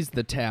 they teased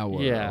the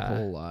tower a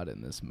whole lot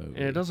in this movie,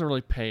 and it doesn't really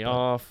pay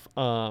off.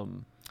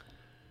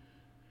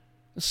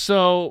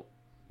 So,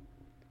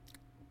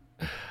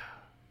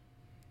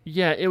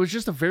 yeah, it was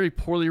just a very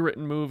poorly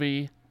written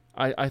movie.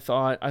 I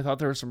thought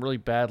there were some really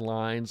bad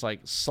lines, like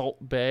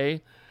Salt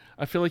Bay.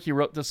 I feel like he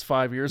wrote this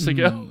 5 years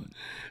ago.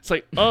 It's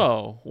like,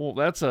 oh, well,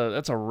 that's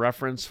a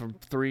reference from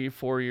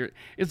 3-4 years.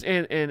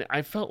 And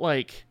I felt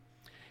like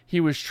he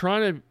was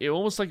trying to. It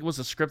almost like it was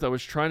a script that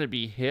was trying to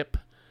be hip,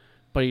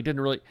 but he didn't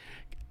really.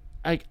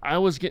 I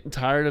was getting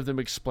tired of them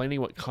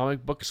explaining what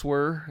comic books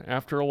were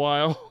after a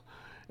while.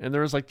 And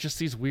there was like just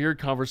these weird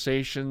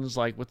conversations,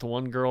 like with the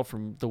one girl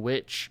from The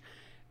Witch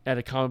at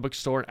a comic book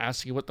store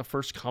asking what the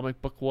first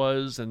comic book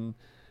was, and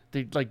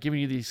they like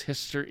giving you these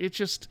history. It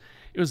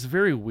was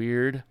very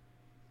weird.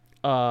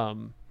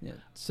 So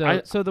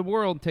the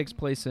world takes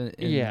place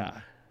in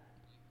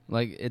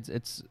like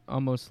it's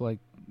almost like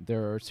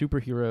there are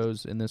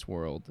superheroes in this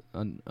world.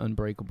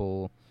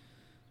 Unbreakable.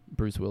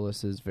 Bruce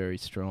Willis is very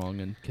strong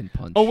and can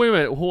punch. Oh wait a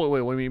minute! What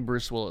do you mean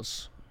Bruce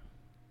Willis?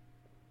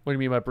 What do you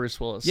mean by Bruce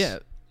Willis?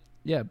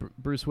 Yeah,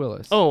 Bruce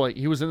Willis. Oh, like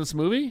he was in this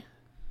movie?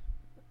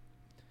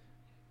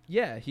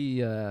 Yeah, he's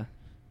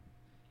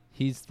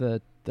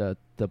the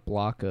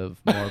block of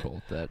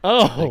marble that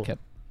they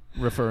kept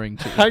referring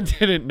to. I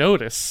didn't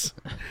notice.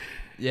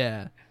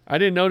 Yeah, I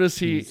didn't notice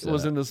he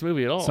was in this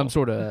movie at all. Some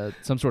sort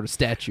of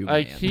statue.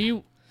 Like man.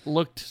 He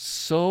looked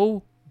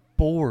so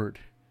bored,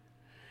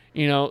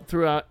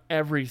 throughout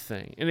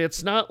everything, and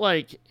it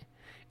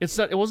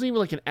wasn't even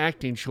like an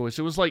acting choice.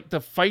 It was like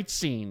the fight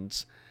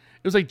scenes.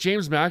 It was like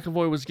James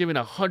McAvoy was giving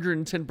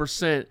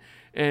 110%,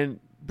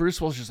 and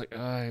Bruce Willis just like,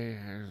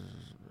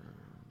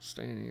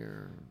 staying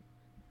here.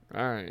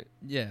 All right.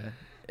 Yeah.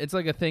 It's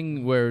like a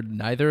thing where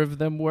neither of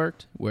them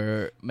worked,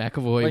 where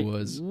McAvoy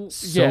was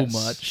so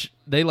much.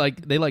 They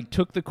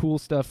took the cool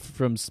stuff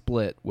from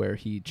Split, where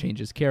he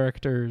changes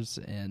characters,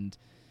 and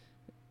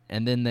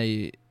then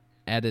they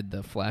added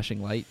the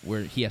flashing light,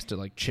 where he has to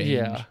like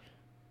change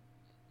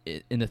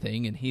it in the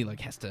thing, and he like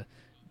has to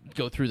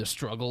go through the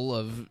struggle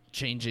of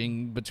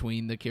changing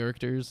between the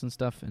characters and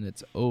stuff, and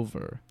it's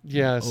over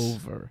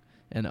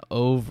and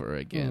over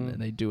again,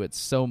 and they do it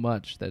so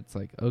much that it's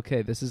like,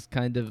 okay, this is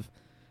kind of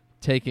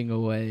taking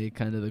away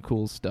kind of the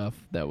cool stuff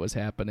that was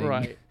happening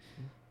Right.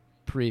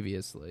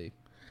 previously.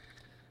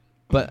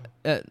 But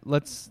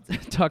let's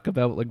talk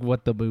about like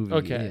what the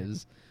movie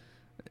is.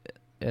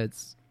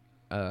 It's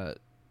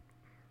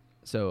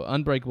so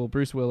Unbreakable,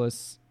 Bruce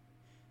Willis,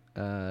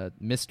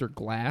 Mr.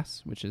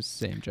 Glass, which is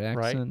Sam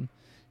Jackson,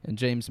 and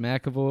James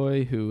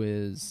McAvoy, who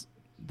is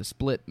the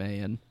Split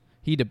Man.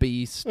 He the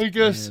Beast. I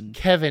guess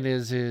Kevin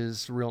is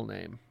his real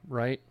name,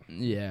 right?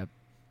 Yeah.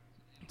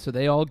 So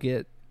they all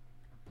get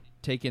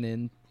taken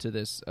into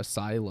this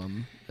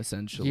asylum,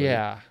 essentially.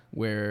 Yeah.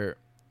 Where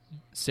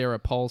Sarah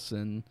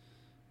Paulson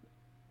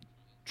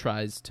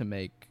tries to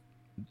make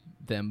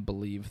them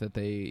believe that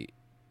they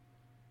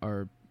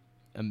are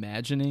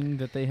imagining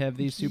that they have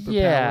these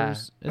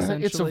superpowers,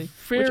 essentially. It's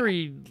a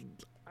very,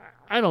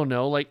 I don't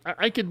know, like,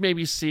 I could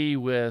maybe see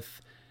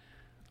with,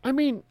 I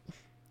mean,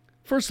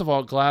 first of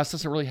all, Glass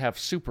doesn't really have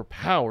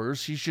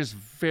superpowers. He's just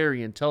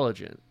very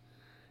intelligent.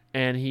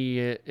 And he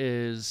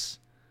is,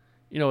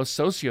 a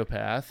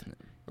sociopath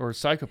or a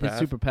psychopath.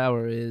 His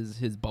superpower is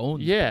his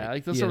bones. Yeah,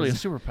 like that's not really a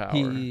superpower.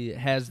 He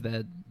has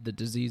the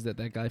disease that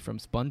guy from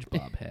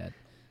SpongeBob had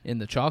in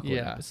the chocolate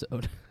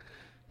episode.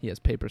 He has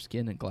paper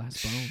skin and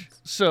glass bones.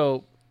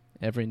 So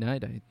every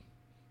night I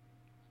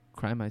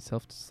cry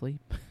myself to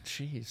sleep.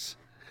 Jeez.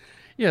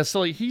 Yeah, so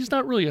like, he's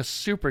not really a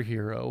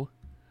superhero.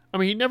 I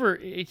mean,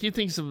 he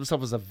thinks of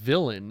himself as a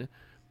villain,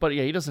 but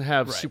yeah, he doesn't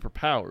have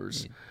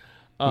superpowers. He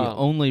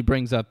only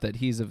brings up that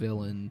he's a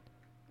villain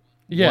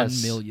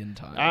 1 million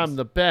times. I'm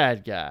the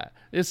bad guy.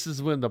 This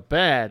is when the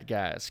bad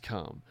guys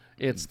come.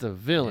 It's the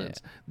villains.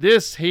 Yeah.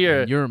 This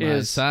here You're my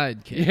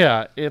sidekick.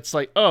 Yeah, it's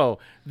like, oh,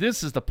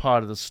 this is the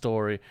part of the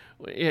story.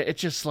 It's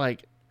just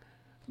like,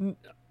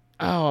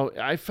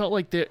 I felt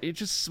like it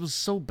just was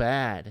so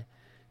bad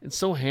and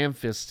so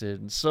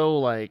ham-fisted and so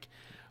like,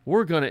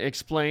 we're going to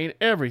explain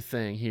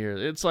everything here.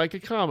 It's like a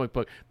comic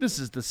book. This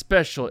is the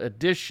special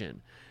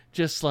edition.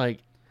 Just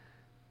like,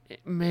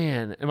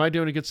 man, am I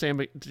doing a good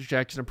Sam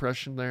Jackson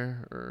impression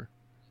there? Or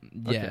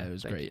yeah, it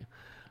was great.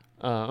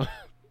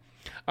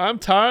 I'm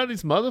tired of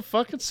these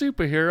motherfucking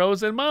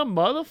superheroes in my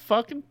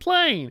motherfucking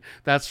plane.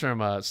 That's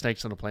from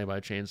Snakes on a Plane, but I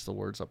changed the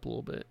words up a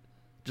little bit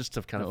just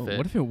to kind of fit.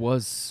 What if it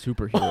was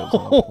superheroes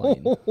on a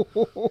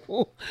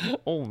plane?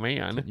 Oh,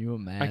 man. Can you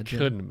imagine? I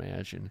couldn't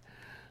imagine.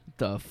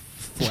 The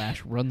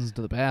Flash runs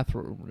to the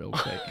bathroom real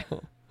quick.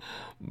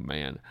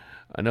 Man,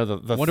 I know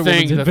the Wonder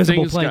thing. Woman's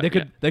invisible plane.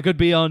 Got, they could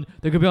be on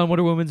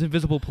Wonder Woman's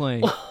invisible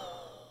plane.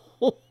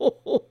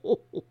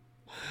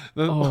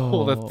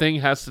 The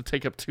thing has to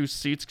take up 2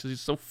 seats because he's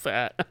so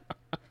fat.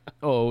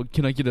 Oh,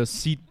 can I get a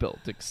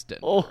seatbelt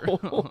extender?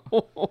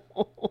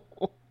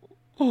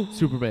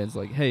 Superman's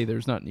like, hey,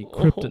 there's not any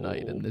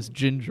kryptonite in this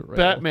ginger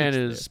ale.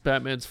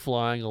 Batman's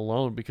flying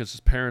alone because his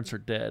parents are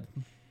dead.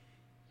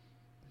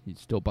 He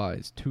still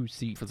buys 2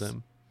 seats for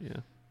them.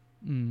 Yeah.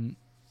 Mm.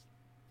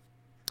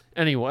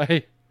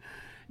 Anyway,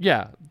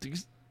 yeah.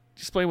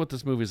 Explain what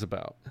this movie's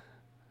about,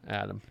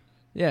 Adam.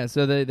 Yeah,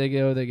 so they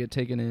get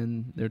taken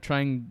in. They're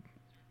trying.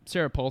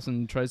 Sarah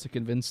Paulson tries to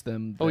convince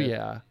them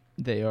that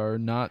they are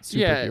not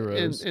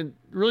superheroes. Yeah, and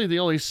really the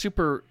only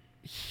super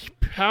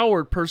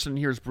powered person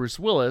here is Bruce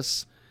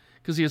Willis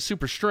because he has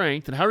super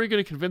strength. And how are you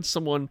going to convince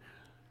someone,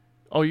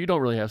 oh, you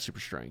don't really have super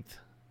strength?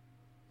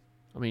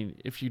 I mean,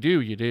 if you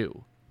do, you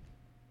do.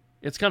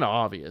 It's kind of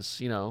obvious,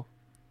 I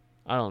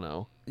don't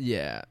know.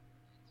 Yeah,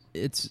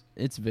 it's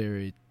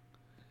very...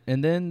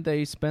 And then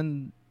they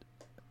spend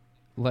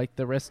like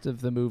the rest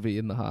of the movie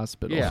in the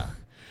hospital. Yeah.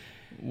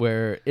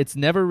 Where it's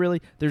never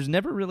really... There's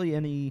never really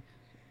any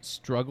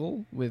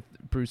struggle with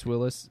Bruce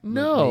Willis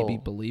maybe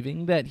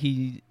believing that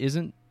he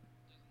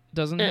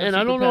doesn't have and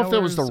I don't know if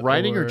that was the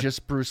writing or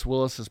just Bruce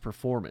Willis's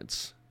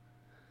performance.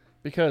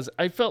 Because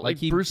I felt like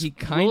he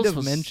kind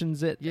of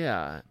mentions it.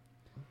 Yeah.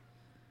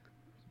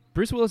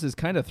 Bruce Willis is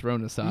kind of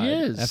thrown aside. He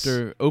is.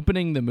 After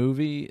opening the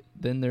movie,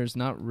 then there's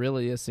not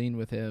really a scene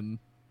with him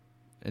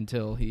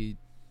until he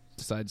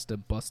decides to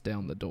bust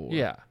down the door.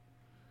 Yeah.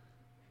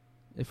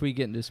 If we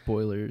get into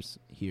spoilers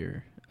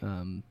here,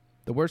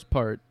 the worst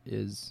part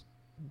is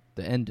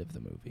the end of the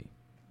movie.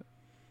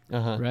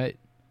 Uh-huh. Right?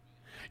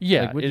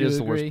 Yeah, it is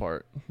the worst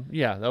part.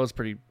 Yeah, that was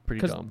pretty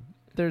dumb.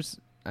 There's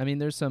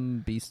some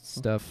Beast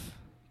stuff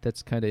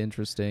that's kind of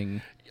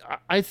interesting.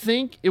 I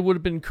think it would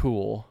have been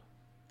cool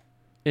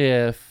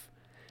if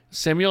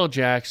Samuel L.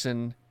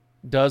 Jackson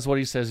does what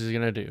he says he's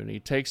going to do, and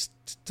he takes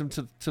them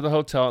to the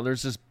hotel, and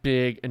there's this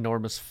big,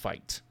 enormous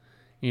fight,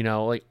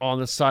 like on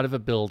the side of a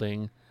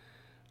building.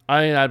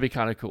 I think that'd be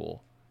kind of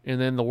cool.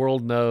 And then the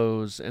world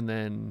knows, and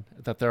then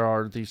that there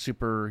are these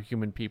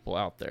superhuman people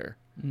out there.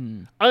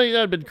 I think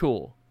that'd been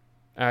cool,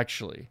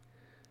 actually.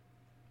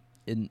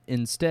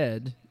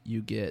 Instead,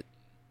 you get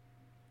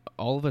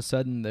all of a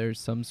sudden there's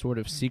some sort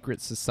of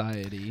secret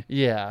society.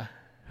 Yeah.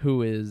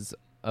 Who is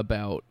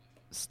about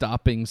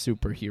stopping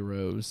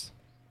superheroes.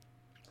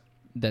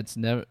 That's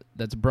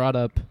brought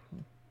up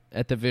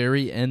at the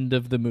very end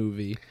of the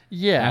movie.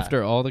 Yeah.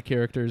 After all the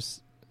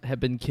characters have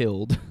been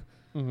killed.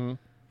 Mm-hmm.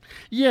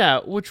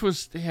 Yeah,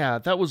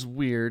 that was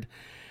weird.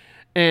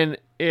 And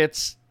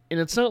it's And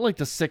it's not like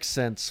The Sixth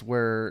Sense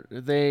where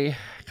they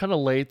kind of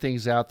lay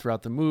things out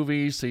throughout the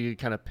movie, so you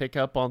kind of pick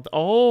up on,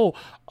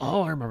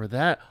 I remember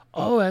that.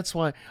 Oh, that's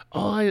why.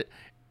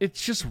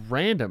 It's just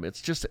random.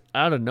 It's just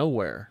out of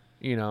nowhere,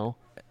 you know.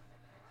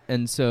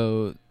 And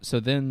so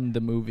then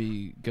the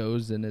movie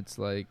goes, and it's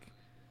like,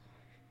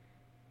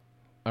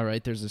 all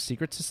right, there's a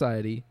secret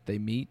society. They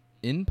meet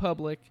in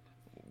public,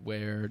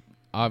 where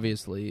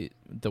obviously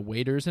the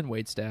waiters and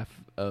waitstaff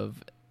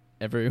of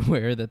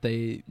everywhere that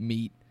they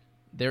meet,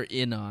 they're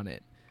in on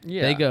it.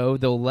 Yeah. They go,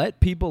 they'll let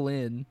people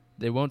in.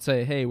 They won't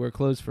say, hey, we're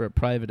closed for a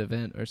private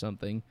event or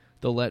something.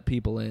 They'll let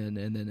people in,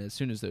 and then as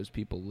soon as those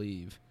people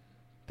leave,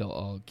 they'll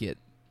all get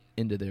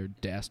into their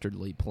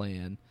dastardly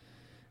plan.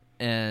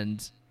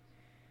 And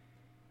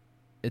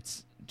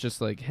it's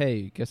just like,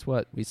 hey, guess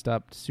what? We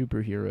stopped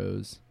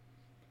superheroes,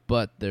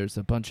 but there's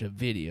a bunch of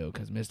video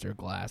because Mr.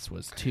 Glass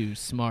was too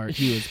smart.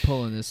 He was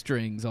pulling the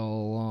strings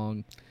all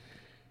along.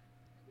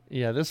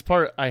 Yeah, this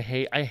part I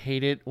hate. I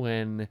hate it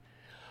when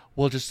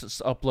we'll just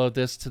upload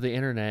this to the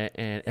internet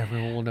and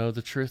everyone will know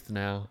the truth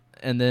now.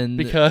 And then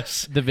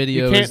because the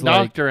video you can't is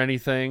like, doctor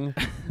anything.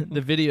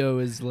 The video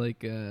is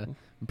like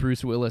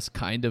Bruce Willis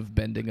kind of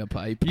bending a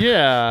pipe.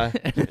 Yeah,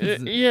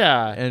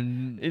 yeah,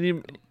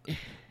 and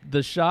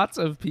the shots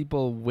of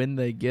people when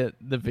they get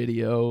the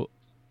video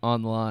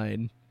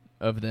online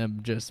of them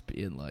just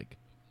being like,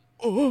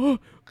 oh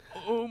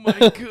my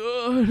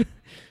god,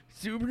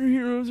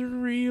 superheroes are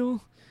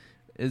real.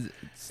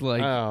 It's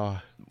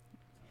like,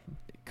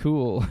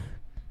 cool.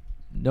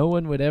 No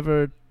one would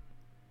ever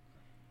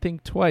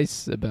think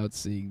twice about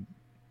seeing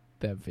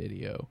that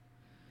video.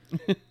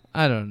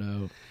 I don't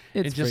know.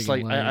 It's just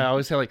like lame. I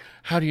always say, like,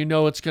 how do you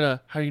know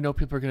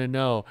people are gonna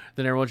know?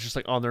 Then everyone's just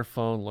like on their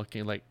phone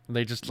looking, like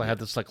they just have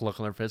this like look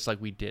on their face,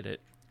 like we did it.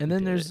 And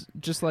then there's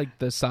just like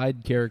the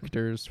side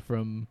characters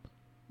from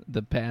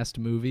the past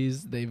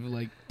movies. They've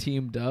like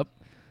teamed up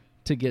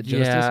to get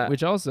justice,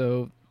 which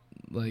also,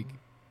 like,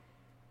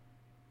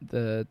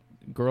 the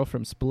girl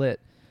from Split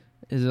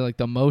is like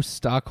the most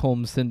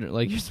Stockholm syndrome.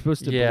 Like, you're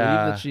supposed to believe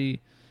that she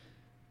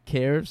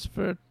cares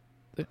for.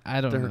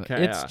 I don't know.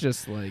 It's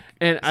just like,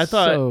 and I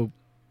thought,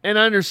 and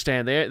I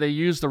understand they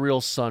used the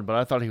real son, but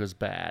I thought he was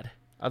bad.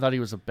 I thought he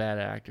was a bad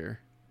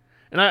actor.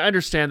 And I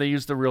understand they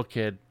used the real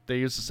kid. They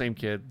used the same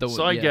kid.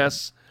 So I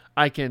guess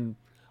I could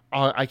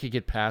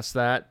get past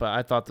that, but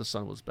I thought the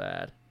son was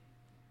bad.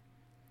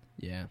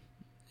 Yeah.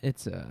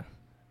 It's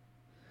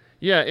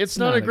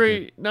not a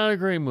great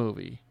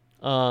movie.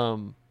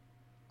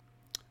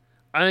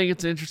 I think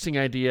it's an interesting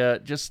idea,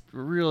 just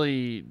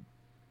really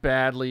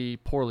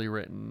poorly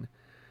written,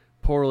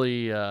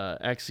 poorly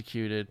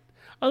executed.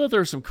 I thought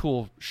there were some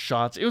cool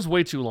shots. It was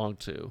way too long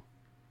too.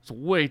 It's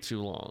way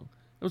too long.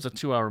 It was a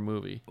 2-hour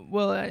movie.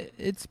 Well,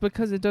 it's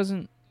because it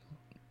doesn't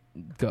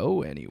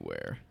go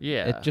anywhere.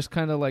 Yeah. It just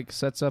kind of like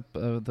sets up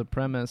the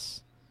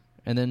premise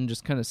and then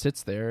just kind of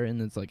sits there,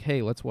 and it's like,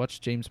 hey, let's watch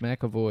James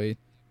McAvoy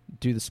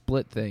do the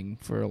Split thing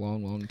for a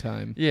long, long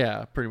time.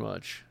 Yeah, pretty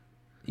much.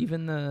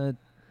 Even the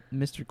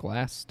Mr.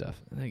 Glass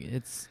stuff. Like,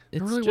 it's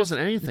there really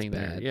wasn't anything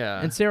there.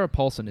 Yeah. And Sarah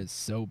Paulson is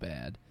so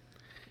bad.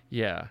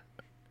 Yeah.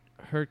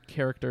 Her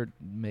character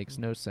makes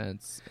no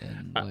sense.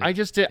 And like,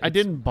 I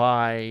didn't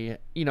buy,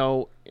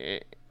 no,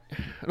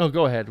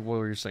 go ahead. What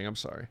were you saying? I'm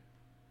sorry.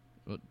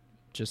 Well,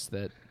 just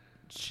that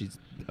she's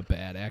a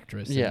bad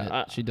actress.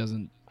 Yeah. She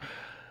doesn't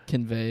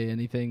convey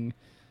anything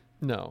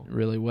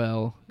really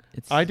well.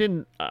 I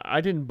didn't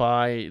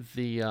buy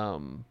the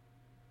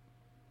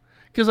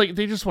because like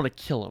they just want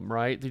to kill him,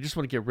 right? They just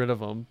want to get rid of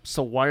him.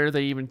 So why are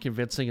they even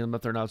convincing them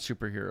that they're not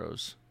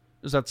superheroes?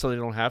 Is that so they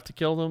don't have to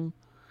kill them?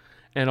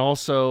 And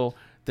also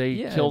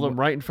they kill them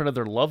right in front of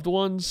their loved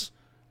ones,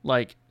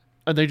 like,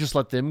 and they just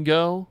let them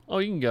go. Oh,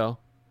 you can go.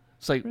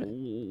 It's like,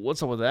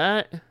 what's up with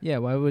that? Yeah,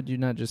 why would you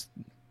not just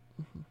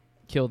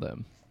kill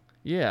them?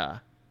 Yeah,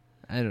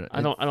 I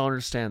don't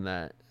understand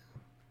that.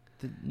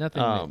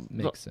 Nothing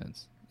makes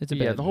sense. It's a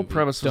bad the whole movie.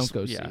 premise Don't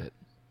go see it.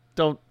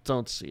 Don't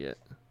see it.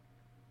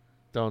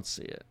 Don't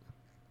see it.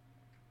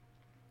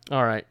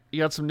 All right, you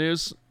got some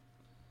news?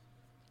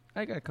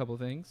 I got a couple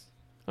things.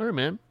 All right,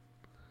 man.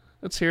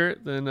 Let's hear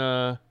it. Then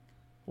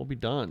we'll be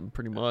done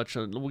pretty much.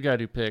 We gotta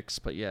do picks,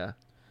 but yeah.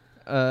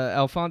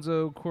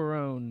 Alfonso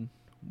Cuarón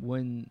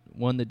won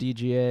the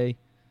DGA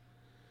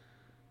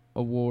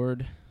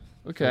award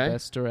for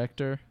Best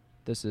Director.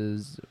 This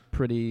is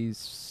pretty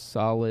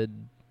solid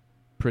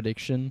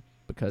prediction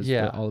because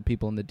all the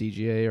people in the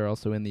DGA are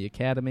also in the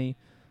Academy.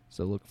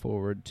 So look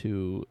forward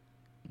to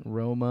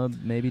Roma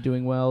maybe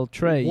doing well.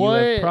 Trey, you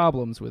have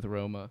problems with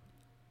Roma.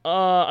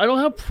 I don't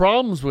have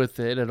problems with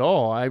it at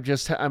all.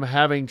 I'm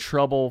having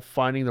trouble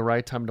finding the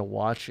right time to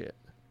watch it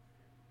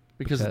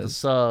because of the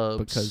subs.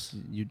 Because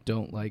you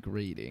don't like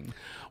reading.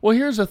 Well,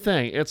 here's the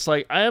thing. It's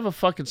like I have a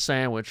fucking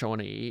sandwich I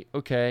want to eat,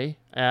 okay,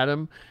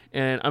 Adam,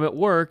 and I'm at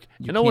work,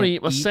 and I want to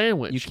eat my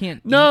sandwich. You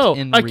can't No, eat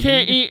and I read?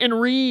 can't eat and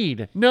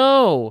read.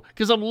 No,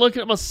 because I'm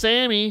looking at my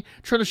Sammy,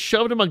 trying to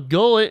shove it in my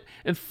gullet,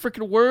 and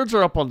freaking words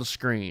are up on the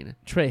screen.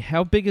 Trey,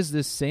 how big is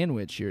this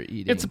sandwich you're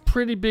eating? It's a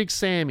pretty big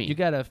Sammy. You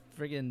got a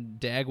friggin'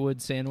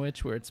 Dagwood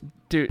sandwich where it's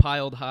Dude,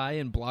 piled high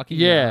and blocking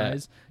your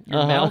eyes.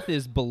 Your mouth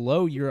is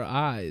below your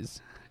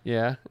eyes.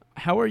 Yeah.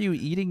 How are you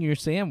eating your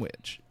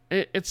sandwich?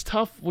 It's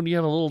tough when you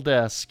have a little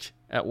desk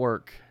at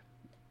work.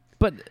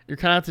 But you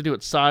kind of have to do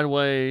it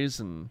sideways,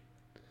 and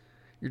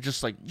you're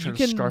just like trying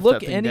to you scarf can that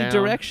look thing any down.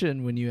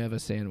 direction when you have a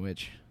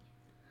sandwich.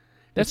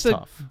 That's It's the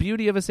tough.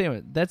 beauty of a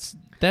sandwich. That's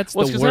Well, the it's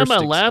because worst I have my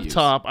excuse.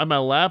 laptop. I have my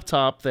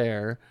laptop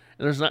there,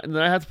 and and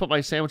then I have to put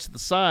my sandwich to the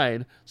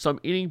side, so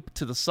I'm eating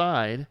to the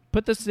side.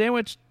 Put the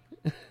sandwich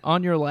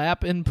on your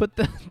lap and put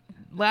the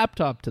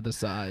laptop to the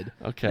side.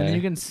 Okay. And then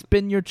you can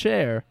spin your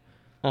chair.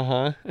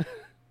 All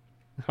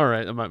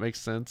right, that might make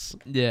sense.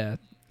 Yeah.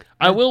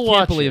 I will watch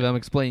can't believe it. I'm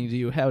explaining to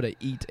you how to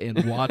eat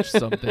and watch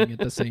something at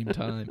the same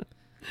time.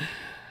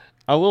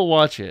 I will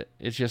watch it.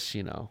 It's just,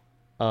 you know.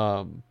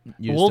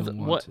 You well, just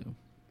don't want to.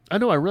 I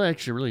know, I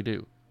really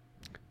do.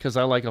 Because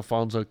I like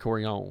Alfonso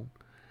Cuarón.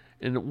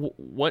 And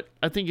what,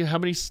 I think, how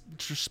many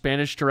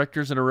Spanish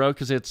directors in a row?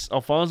 Because it's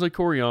Alfonso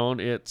Cuarón,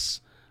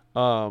 it's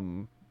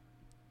Guillermo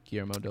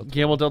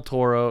del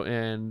Toro,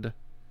 and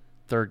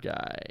third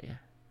guy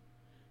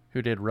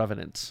who did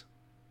Revenant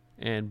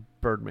and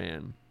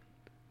Birdman.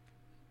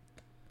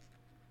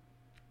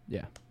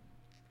 Yeah.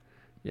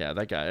 Yeah,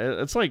 that guy.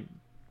 It's like a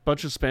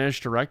bunch of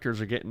Spanish directors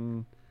are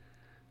getting,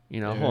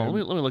 you know, hold on,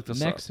 let me look this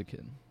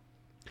Mexican.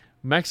 up.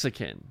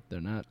 Mexican.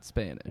 They're not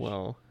Spanish.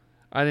 Well,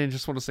 I didn't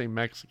just want to say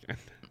Mexican.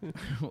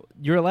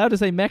 You're allowed to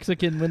say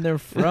Mexican when they're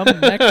from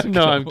Mexico.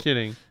 No, I'm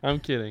kidding.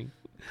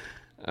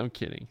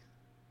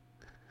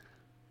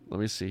 Let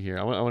me see here.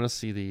 I want to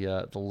see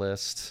the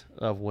list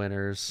of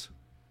winners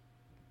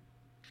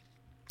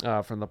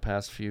from the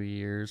past few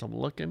years. I'm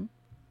looking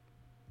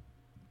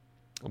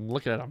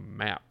at a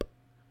map.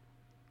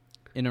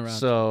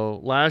 So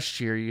last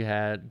year you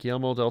had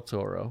Guillermo del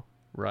Toro,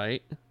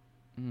 right?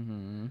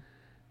 Mm-hmm.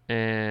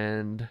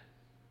 And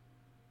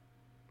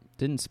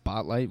didn't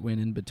Spotlight win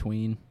in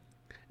between?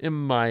 It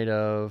might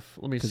have.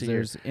 Let me see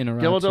here.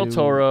 Guillermo del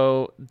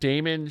Toro,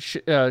 Damien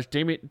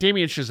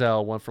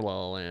Chazelle won for La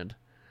La Land.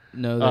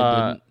 No, they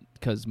didn't,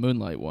 because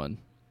Moonlight won.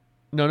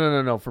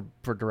 No.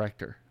 For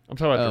director. I'm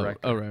talking about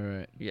director. Oh,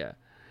 right. Yeah.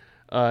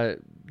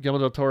 Guillermo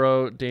del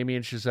Toro,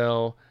 Damien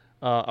Chazelle,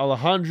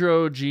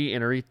 Alejandro G.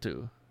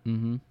 Inarritu.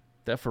 Mm-hmm.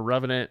 That for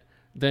Revenant.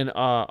 Then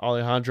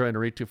Alejandro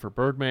Inarritu for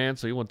Birdman,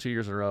 so he won 2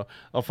 years in a row.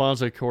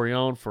 Alfonso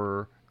Cuarón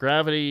for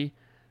Gravity.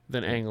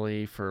 Then Ang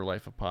Lee for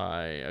Life of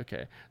Pi.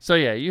 Okay. So,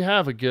 yeah, you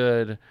have a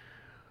good,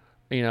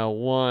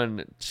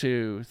 1,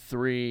 2,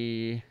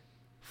 3,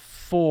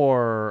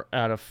 4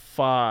 out of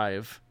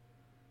 5.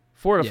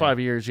 4 out of 5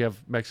 years you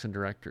have Mexican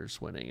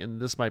directors winning,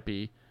 and this might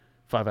be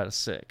 5 out of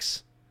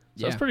 6.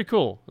 So that's pretty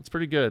cool. That's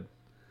pretty good.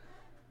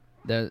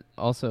 That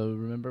also,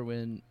 remember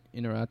when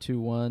Inarritu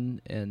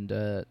won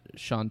and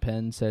Sean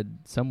Penn said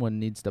someone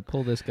needs to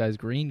pull this guy's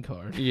green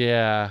card?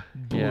 Yeah.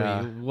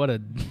 Boy, what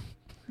a...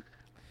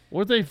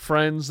 Were they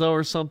friends, though,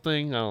 or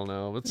something? I don't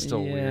know. It's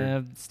still weird.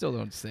 Yeah, still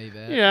don't say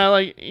that. Yeah,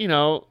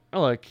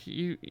 look,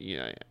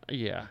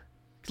 yeah.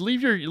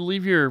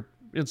 Leave your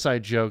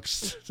inside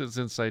jokes as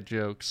inside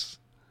jokes.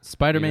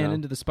 Spider-Man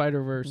Into the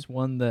Spider-Verse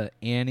won the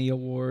Annie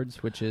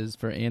Awards, which is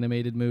for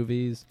animated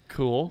movies.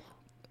 Cool.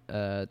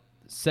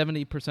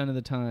 70% of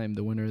the time,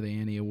 the winner of the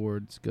Annie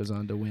Awards goes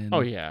on to win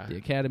the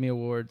Academy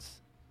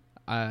Awards.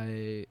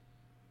 I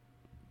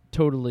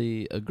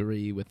totally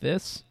agree with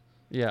this.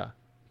 Yeah.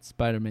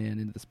 Spider-Man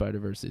Into the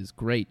Spider-Verse is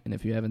great, and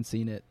if you haven't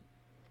seen it,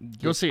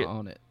 go see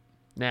on it.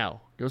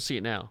 Now. Go see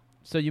it now.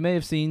 So you may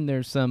have seen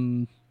there's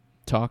some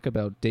talk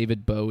about a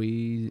David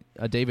Bowie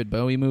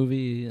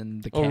movie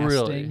and the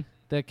casting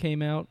that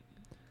came out,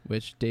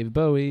 which David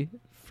Bowie,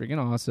 freaking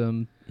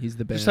awesome. He's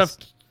the best.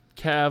 Just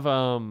have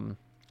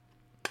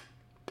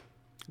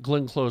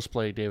Glenn Close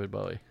play David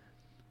Bowie.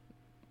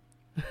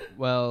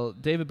 Well,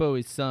 David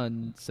Bowie's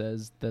son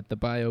says that the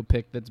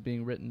biopic that's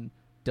being written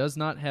does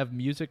not have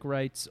music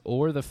rights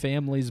or the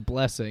family's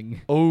blessing.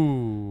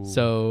 Oh.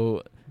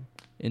 So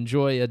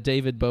enjoy a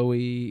David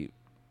Bowie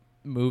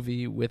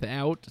movie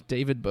without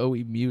David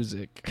Bowie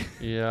music.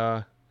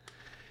 Yeah.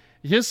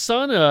 His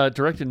son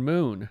directed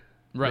Moon,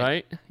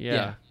 right?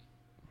 Yeah.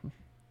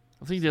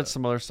 I think he did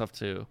some other stuff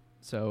too.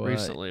 So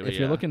recently, if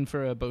you're looking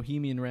for a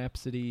Bohemian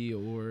Rhapsody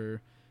or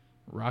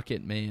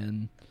Rocket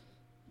Man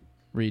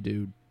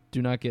redo,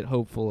 do not get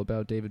hopeful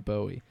about David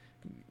Bowie.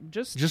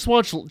 Just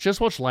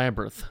watch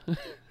Labyrinth.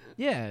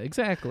 Yeah,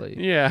 exactly.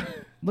 Yeah.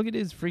 Look at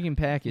his freaking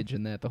package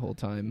in that the whole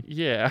time.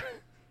 Yeah.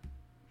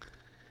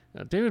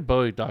 David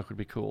Bowie doc would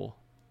be cool.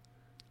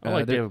 I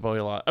like David Bowie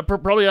a lot.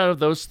 Probably out of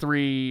those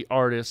three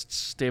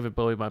artists, David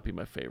Bowie might be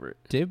my favorite.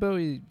 David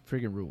Bowie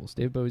freaking rules.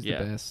 David Bowie's the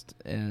best,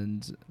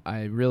 and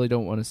I really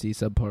don't want to see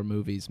subpar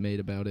movies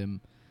made about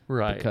him.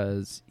 Right.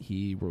 Because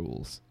he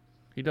rules.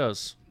 He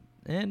does.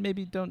 And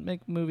maybe don't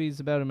make movies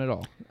about him at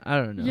all. I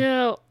don't know.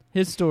 Yeah.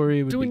 His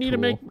story would be Do we need cool. to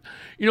make...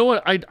 You know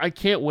what? I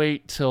can't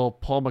wait till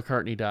Paul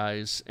McCartney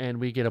dies and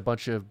we get a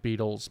bunch of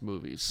Beatles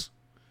movies.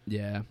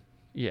 Yeah.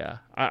 Yeah.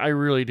 I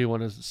really do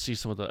want to see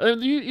some of the...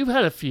 You've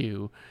had a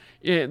few.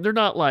 They're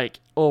not like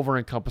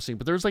over-encompassing,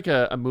 but there's like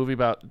a movie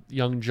about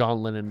young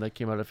John Lennon that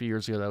came out a few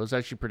years ago that was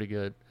actually pretty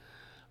good.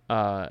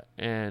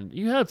 And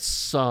you had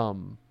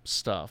some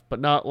stuff, but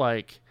not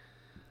like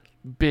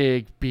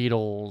big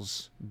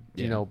Beatles,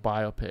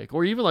 biopic.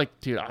 Or even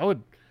like, dude, I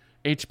would...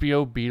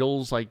 HBO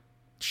Beatles, like,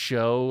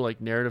 show, like,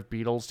 narrative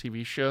Beatles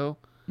TV show.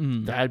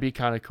 That'd be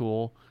kind of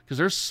cool. Because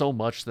there's so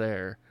much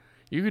there.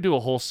 You could do a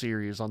whole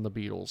series on the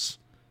Beatles,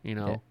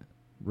 Yeah.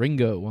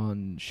 Ringo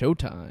on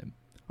Showtime.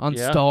 On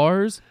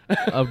Stars?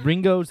 a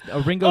Ringo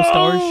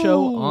Stars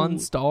show on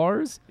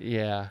Stars?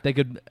 Yeah. They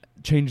could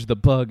change the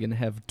bug and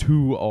have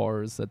 2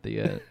 R's at the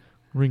end.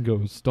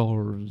 Ringo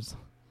Stars.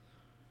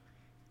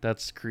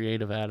 That's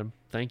creative, Adam.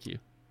 Thank you.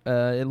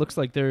 It looks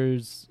like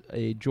there's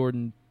a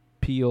Jordan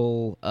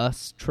Peele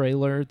Us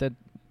trailer that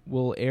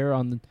will air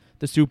on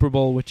the Super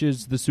Bowl, which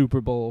is the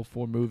Super Bowl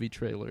for movie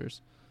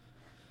trailers.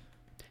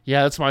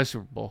 Yeah, that's my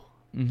Super Bowl.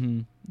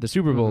 Mm-hmm. The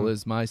Super Bowl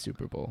is my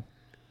Super Bowl.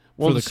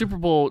 Well, the Super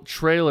Bowl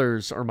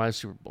trailers are my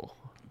Super Bowl.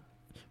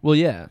 Well,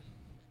 yeah.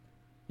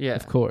 Yeah.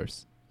 Of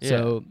course. Yeah.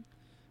 So,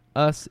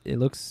 Us, it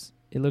looks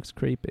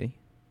creepy.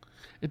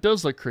 It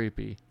does look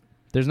creepy.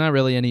 There's not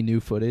really any new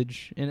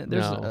footage in it.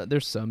 No.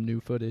 There's some new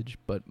footage,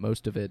 but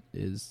most of it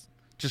is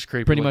just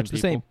creepy. Pretty much the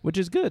same, which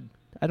is good.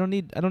 I don't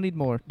need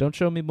more. Don't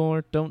show me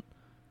more. Don't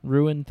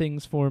ruin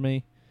things for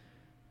me.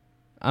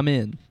 I'm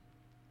in.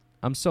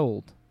 I'm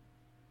sold.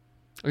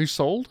 Are you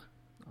sold?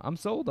 I'm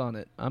sold on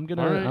it. All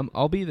right.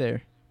 I'll be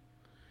there.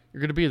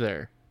 You're gonna be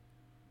there.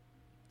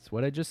 That's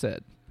what I just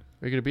said.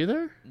 Are you gonna be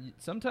there?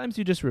 Sometimes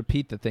you just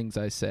repeat the things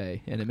I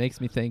say, and it makes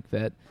me think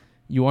that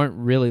you aren't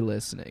really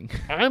listening.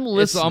 I'm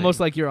listening. It's almost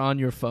like you're on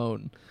your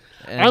phone.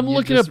 I'm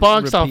looking at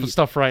box office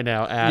stuff right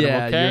now, Adam.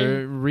 Yeah, okay?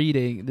 You're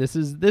reading. This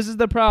is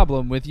the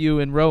problem with you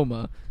and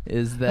Roma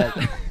is that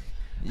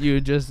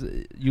you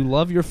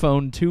love your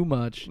phone too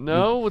much.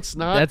 No, it's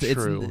not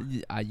true.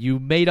 You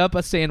made up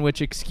a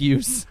sandwich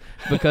excuse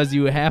because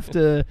you have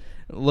to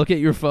look at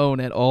your phone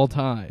at all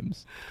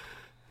times.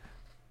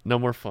 No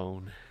more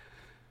phone.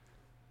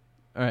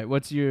 All right,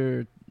 what's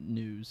your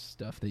news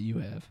stuff that you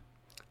have?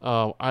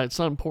 Oh, it's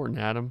not important,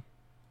 Adam.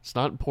 It's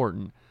not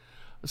important.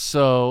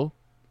 So,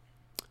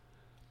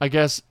 I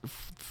guess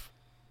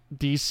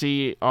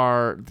DC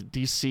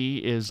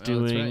is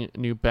doing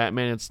new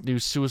Batman and new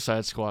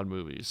Suicide Squad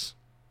movies.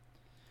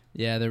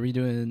 Yeah, they're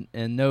redoing,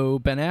 and no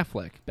Ben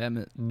Affleck.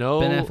 Ben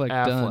Affleck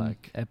done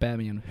at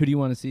Batman. Who do you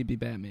want to see be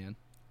Batman?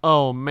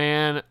 Oh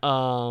man,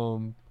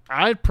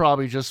 I'd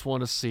probably just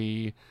want to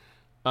see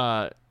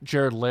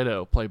Jared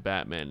Leto play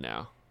Batman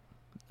now.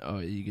 Oh,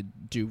 you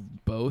could do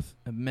both?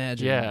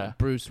 Imagine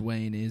Bruce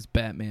Wayne is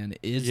Batman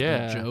is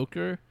the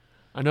Joker.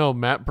 I know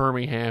Matt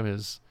Birmingham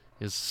is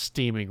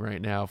steaming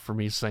right now for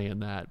me saying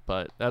that,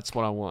 but that's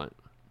what I want.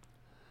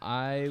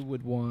 I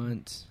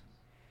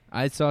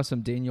saw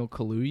some Daniel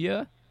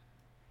Kaluuya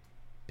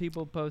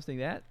people posting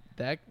that.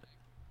 That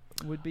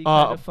would be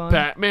kind of fun.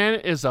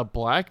 Batman is a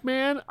black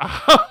man?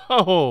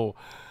 Oh.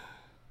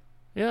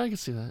 Yeah, I can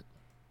see that.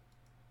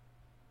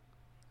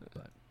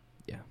 But,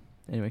 yeah.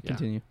 Anyway,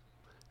 continue.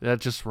 That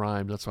just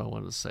rhymed. That's why I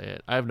wanted to say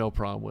it. I have no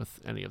problem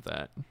with any of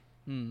that.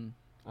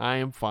 I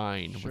am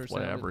fine with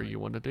whatever you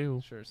want to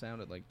do. Sure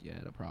sounded like you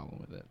had a problem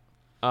with it.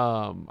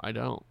 I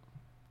don't.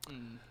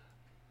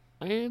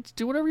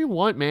 Do whatever you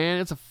want, man.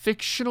 It's a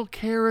fictional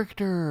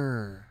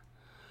character.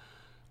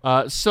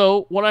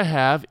 So what I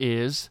have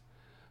is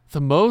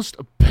the most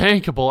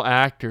bankable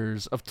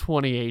actors of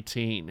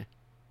 2018.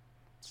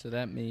 So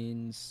that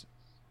means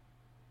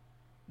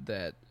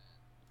that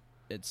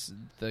it's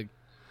the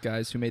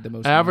guys who made the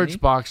most average money?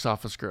 Box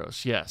office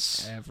gross.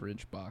 Yes.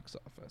 Average box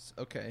office.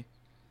 Okay.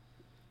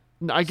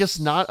 I guess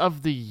not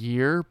of the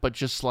year, but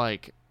just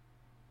like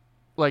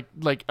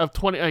of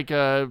 20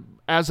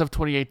 as of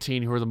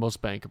 2018 who are the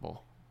most bankable.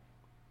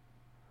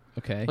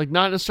 Okay. Like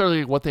not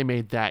necessarily what they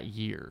made that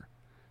year,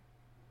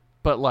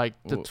 but like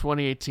the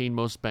 2018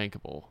 most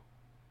bankable.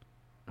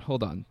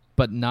 Hold on.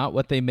 But not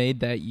what they made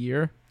that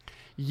year?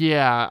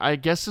 Yeah, I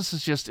guess this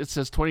is just, it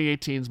says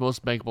 2018's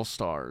most bankable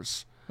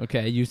stars.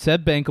 Okay, you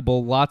said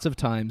bankable lots of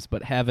times,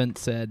 but haven't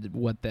said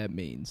what that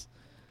means.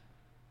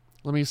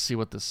 Let me see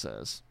what this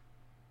says.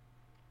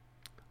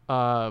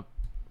 As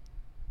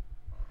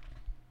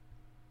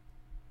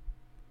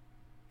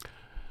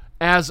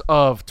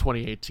of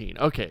 2018.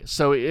 Okay,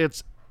 so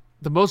it's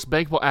the most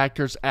bankable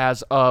actors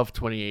as of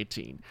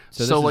 2018.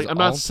 So like, I'm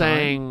not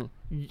saying,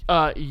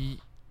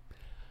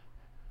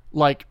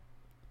 like,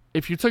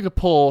 if you took a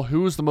poll,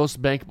 who is the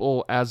most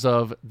bankable as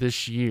of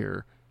this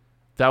year,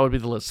 that would be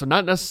the list. So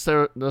not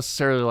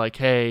necessarily like,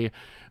 hey,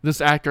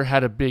 this actor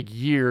had a big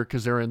year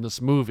because they're in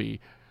this movie,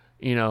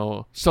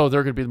 so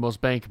they're going to be the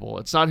most bankable.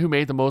 It's not who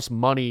made the most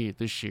money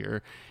this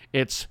year.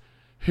 It's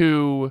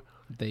who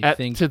they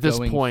think to this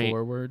going point,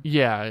 forward.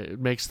 yeah, it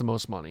makes the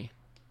most money.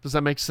 Does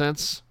that make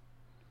sense?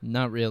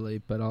 Not really,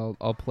 but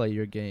I'll play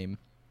your game.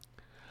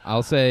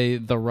 I'll say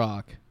The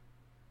Rock.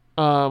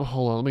 Hold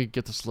on, let me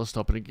get this list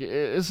open.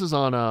 This is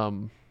on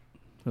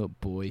Oh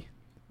boy.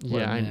 What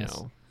a yeah, I mess.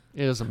 know.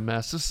 It is a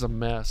mess. This is a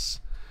mess.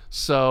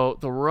 So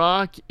The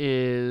Rock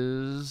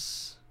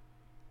is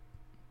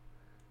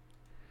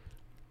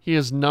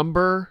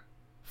number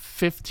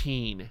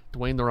 15.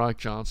 Dwayne The Rock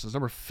Johnson is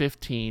number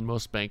 15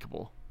 most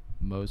bankable.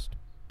 Most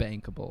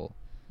bankable.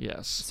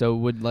 Yes. So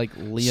would like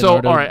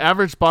Leonardo? So all right,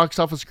 average box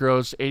office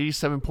gross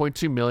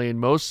 87.2 million.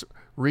 Most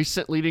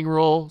recent leading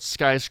role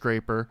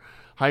Skyscraper.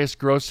 Highest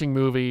grossing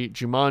movie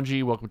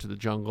Jumanji: Welcome to the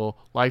Jungle.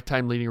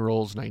 Lifetime leading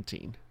roles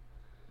 19.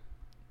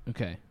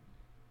 Okay.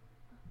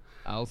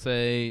 I'll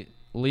say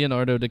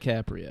Leonardo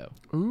DiCaprio.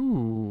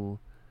 Ooh.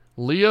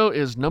 Leo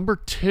is number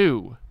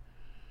 2.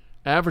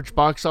 Average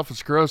box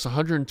office gross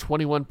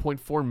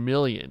 121.4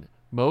 million.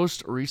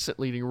 Most recent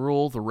leading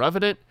role The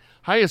Revenant.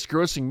 Highest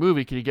grossing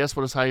movie. Can you guess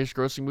what his highest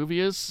grossing movie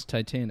is?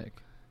 Titanic.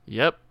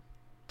 Yep.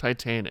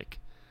 Titanic.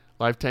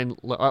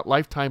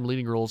 Lifetime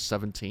leading role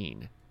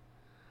 17.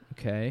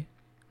 Okay.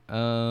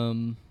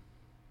 Mark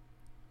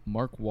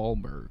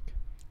Wahlberg.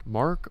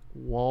 Mark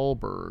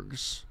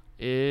Wahlberg's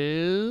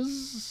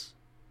is...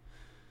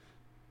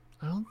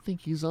 I don't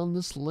think he's on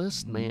this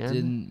list, man.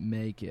 Didn't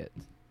make it.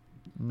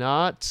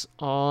 Not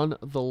on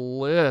the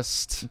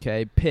list.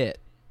 Okay, Pitt.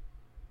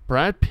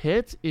 Brad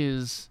Pitt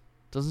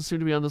doesn't seem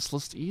to be on this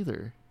list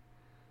either.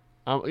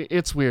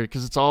 It's weird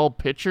because it's all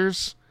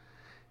pictures,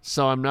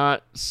 so I'm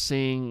not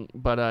seeing.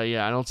 But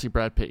yeah, I don't see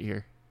Brad Pitt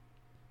here.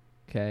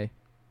 Okay.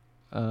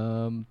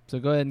 So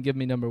go ahead and give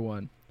me number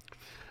 1.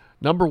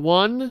 Number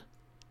 1,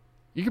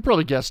 you could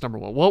probably guess number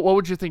 1. What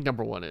would you think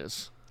number 1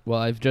 is? Well,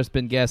 I've just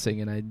been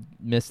guessing and I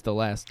missed the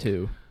last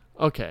 2.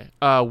 Okay,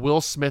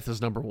 Will Smith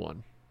is number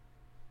 1.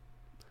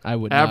 I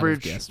would Average,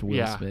 not have guessed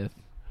Will Smith.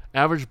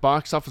 Average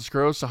box office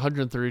gross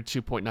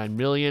 132.9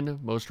 million.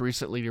 Most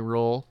recent leading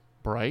role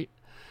Bright,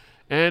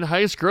 and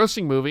highest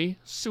grossing movie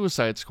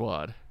Suicide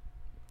Squad.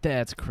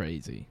 That's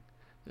crazy.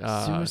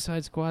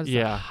 Suicide Squad is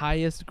the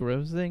highest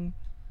grossing?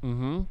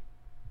 Mm-hmm.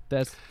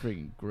 That's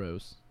freaking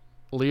gross.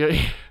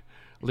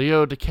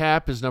 Leo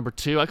DeCap is number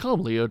 2. I call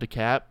him Leo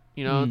DeCap.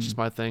 You know, it's just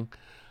my thing.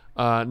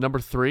 Number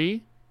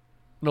 3,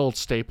 an old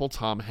staple,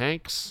 Tom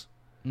Hanks.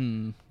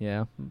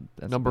 Yeah,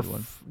 that's number a good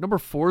one. Number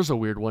 4 is a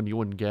weird one you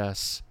wouldn't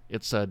guess.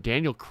 It's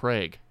Daniel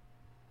Craig.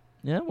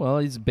 Yeah, well,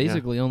 he's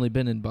basically only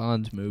been in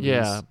Bond movies.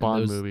 Yeah,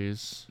 Bond those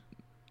movies.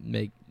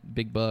 make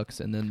big bucks,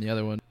 and then the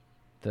other one,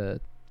 the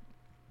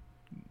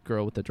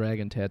girl with the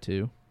dragon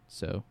tattoo.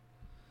 So,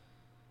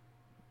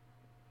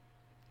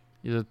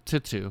 The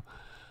Titu.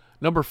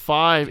 Number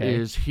 5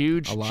 is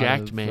Huge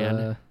Jacked Man.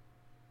 A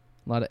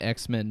lot of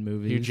X-Men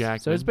movies. Hugh Jackman.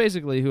 So it's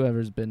basically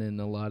whoever's been in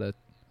a lot of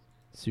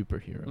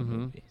superhero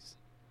movies.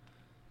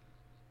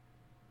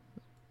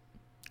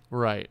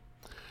 Right.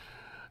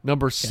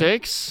 Number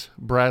 6,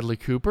 Bradley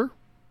Cooper.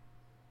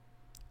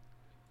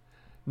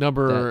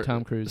 Number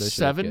Tom Cruise, I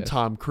should have 7, guessed.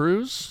 Tom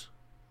Cruise.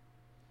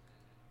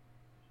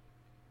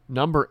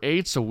 Number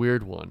 8's a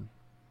weird one.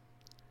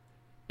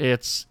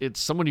 It's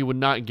someone you would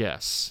not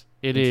guess.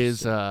 It is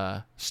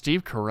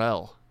Steve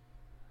Carell.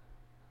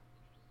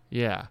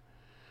 Yeah.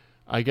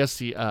 I guess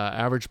the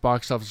average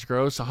box office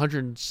gross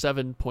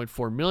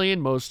 107.4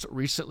 million. Most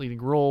recent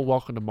leading role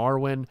Welcome to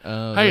Marwen.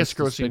 Highest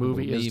grossing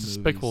movie is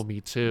Despicable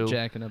Me 2.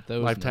 Jacking up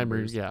those Lifetime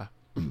numbers. yeah.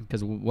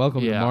 Because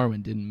Welcome to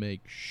Marwen didn't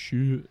make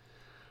shit.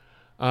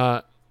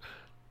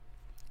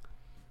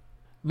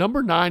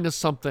 Number 9 is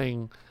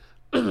something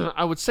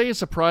I would say is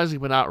surprising,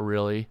 but not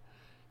really,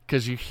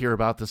 because you hear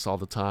about this all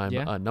the time.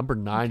 Yeah? Number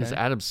 9 is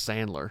Adam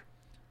Sandler.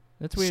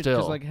 That's weird. Still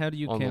Because like, how do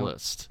you on the count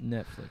list.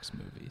 Netflix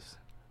movies?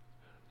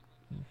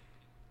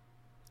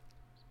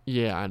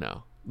 Yeah, I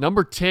know.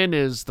 Number 10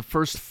 is the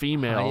first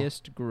female.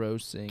 Highest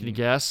grossing. Can you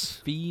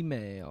guess?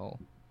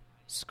 Female.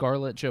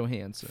 Scarlett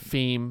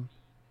Johansson.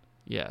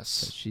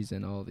 Yes. She's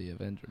in all the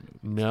Avenger movies.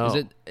 No.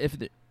 Is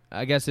it?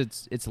 I guess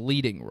it's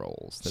leading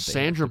roles. That they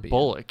Sandra have to be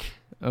Bullock. in.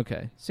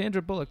 Okay,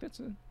 Sandra Bullock. That's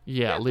a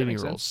Leading that role.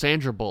 makes sense.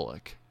 Sandra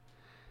Bullock.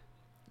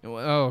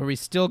 Oh, are we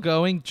still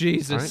going?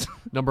 Jesus. All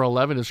right. Number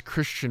 11 is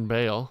Christian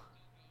Bale.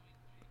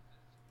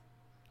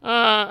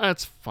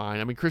 That's fine.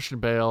 I mean, Christian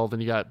Bale. Then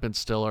you got Ben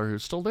Stiller,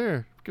 who's still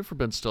there. Good for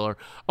Ben Stiller.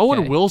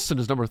 Owen Wilson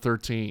is number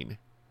 13,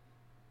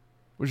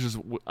 which is,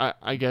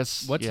 I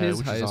guess, what's his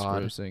which highest is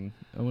odd. grossing?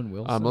 Owen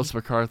Wilson. Melissa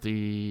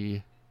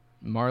McCarthy.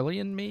 Marley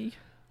and Me.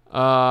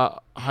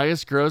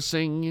 Highest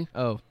grossing.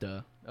 Oh,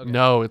 duh. Okay.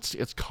 No,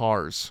 it's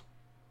Cars.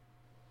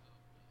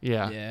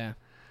 Yeah. Yeah.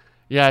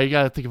 Yeah, you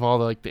got to think of all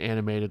the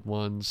animated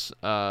ones.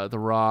 The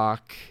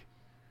Rock.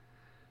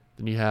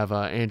 Then you have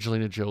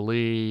Angelina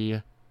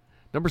Jolie.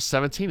 Number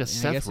 17 is I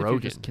Seth guess if you're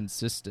Rogen. just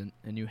consistent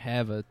and you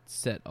have a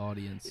set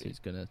audience, who's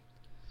gonna.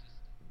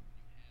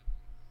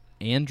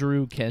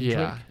 Andrew Kendrick.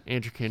 Yeah,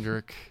 Andrew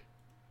Kendrick.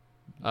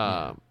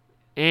 Anna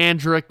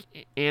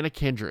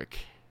Kendrick.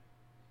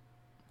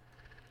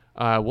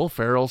 Will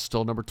Ferrell's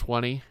still number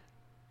 20.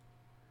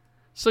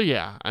 So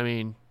yeah, I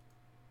mean,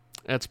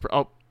 That's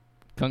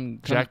Kung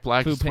Jack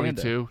Black Fu is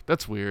Panda. 22.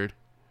 That's weird.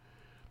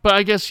 But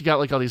I guess you got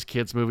like all these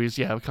kids movies.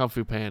 Yeah, Kung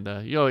Fu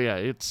Panda. Oh yeah,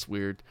 it's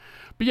weird.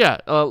 But yeah,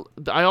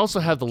 I also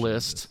have the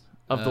list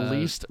of the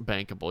least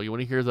bankable. You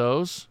want to hear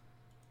those?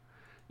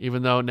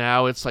 Even though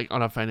now it's like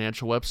on a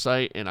financial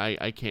website, and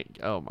I can't.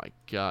 Oh my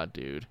god,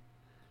 dude.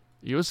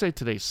 USA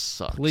Today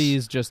sucks.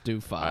 Please just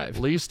do 5. All right,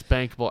 least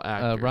bankable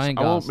actors. Ryan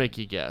I won't Gosling. make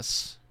you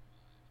guess.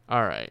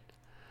 All right.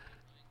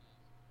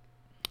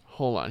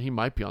 Hold on, he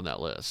might be on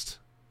that list.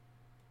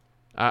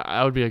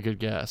 I would be a good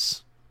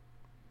guess.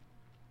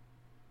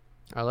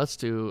 All right,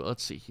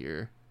 let's see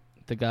here.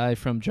 The guy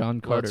from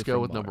John Carter. Let's go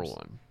from with number Mars.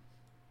 1.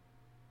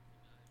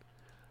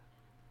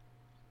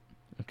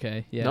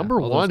 Okay, yeah.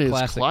 Number all those 1 is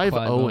classic Clive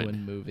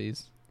Owen.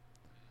 movies.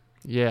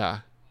 Yeah.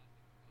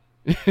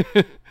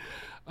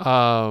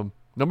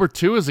 Number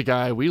 2 is a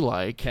guy we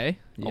like Okay,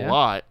 a yeah.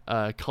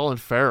 lot. Colin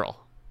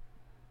Farrell.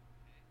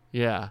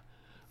 Yeah.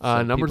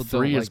 So Number people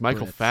don't 3 is like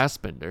Michael Brits.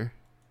 Fassbender.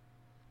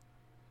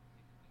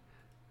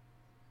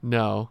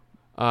 No.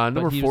 But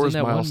Number he 4 was is in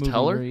that one Miles movie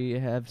Teller. where he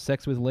have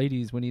sex with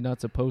ladies when he's not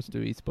supposed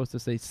to. He's supposed to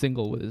say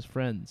single with his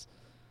friends.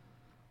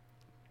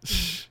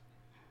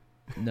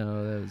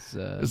 No, that was.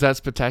 Is that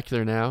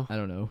Spectacular Now? I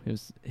don't know. It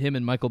was him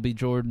and Michael B.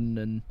 Jordan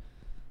and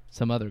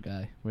some other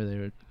guy where they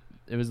were.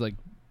 It was like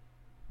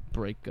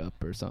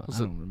breakup or something. I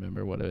don't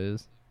remember what it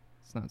is.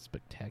 It's not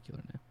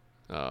Spectacular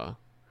Now.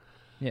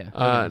 Yeah.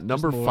 okay,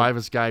 Number just more- 5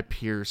 is Guy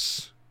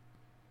Pearce.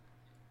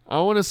 I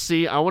want to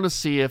see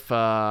if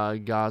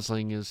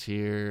Gosling is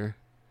here.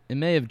 It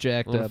may have I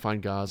jacked want to up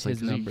find Gosling his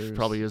 'cause he numbers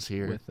probably is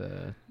here. with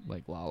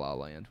like La La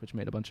Land, which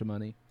made a bunch of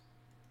money.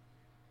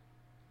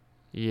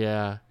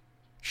 Yeah,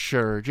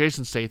 sure.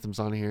 Jason Statham's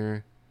on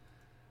here.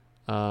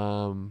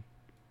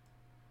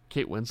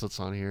 Kate Winslet's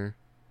on here.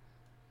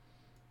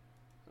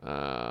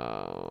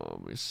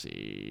 Let me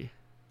see.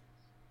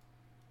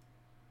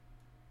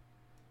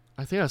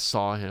 I think I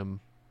saw him,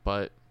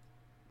 but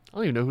I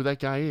don't even know who that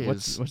guy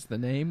is. What's the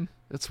name?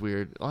 That's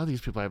weird. A lot of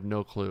these people I have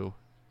no clue.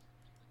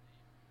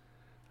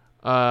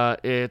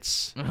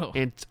 It's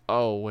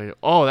wait.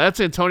 Oh, that's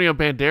Antonio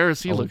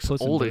Banderas. He Old looks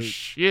Puss in old as Boots.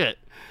 shit.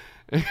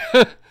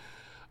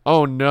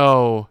 Oh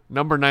no.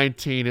 Number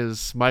 19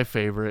 is my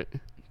favorite.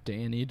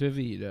 Danny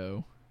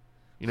DeVito.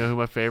 You know who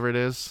my favorite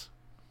is?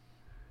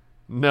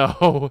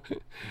 No.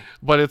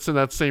 But it's in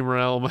that same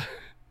realm.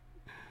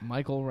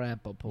 Michael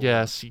Rapaport.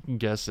 Yes, you can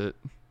guess it.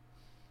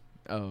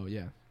 Oh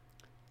yeah.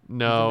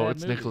 No, that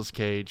it's movie? Nicolas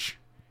Cage.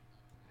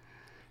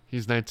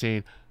 He's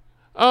 19.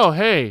 Oh,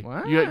 hey.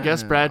 You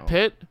guessed Brad Wow.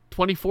 Pitt?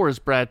 24 is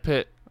Brad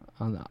Pitt.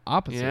 On the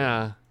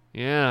opposite.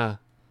 Yeah.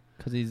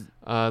 Because he's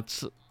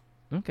It's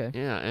okay.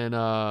 yeah,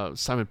 and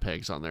Simon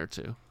Pegg's on there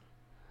too.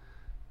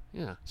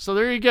 Yeah. So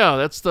there you go.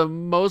 That's the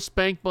most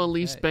bankable and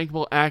least Okay.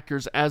 bankable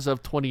actors as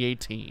of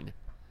 2018.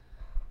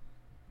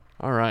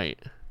 All right.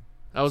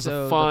 That was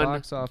So a the fun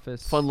box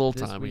office fun little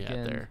this time we had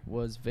weekend there.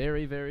 was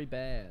very, very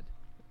bad.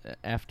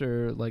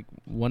 After like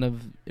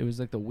it was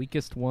like the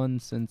weakest one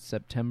since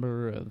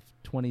September of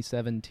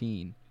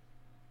 2017.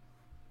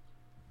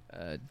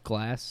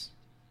 Glass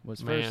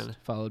was first, Man.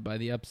 followed by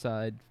The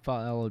Upside,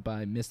 followed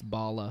by Miss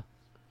Bala.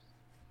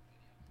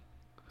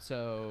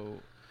 So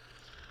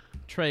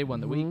Trey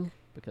won the week Mhm.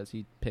 because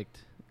he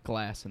picked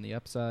Glass and The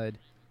Upside.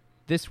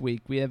 This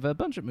week we have a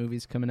bunch of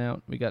movies coming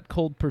out. We got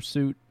Cold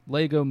Pursuit,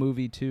 Lego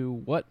Movie 2,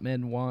 What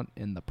Men Want,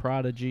 and The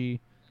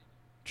Prodigy.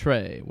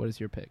 Trey, what is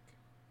your pick?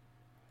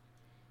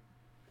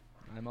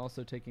 I'm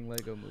also taking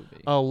Lego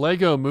Movie. A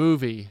Lego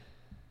Movie.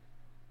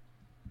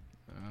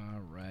 All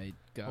right.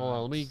 God, Hold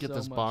on, let me get so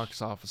this much.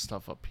 box office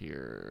stuff up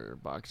here.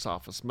 Box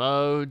office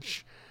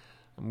Moj.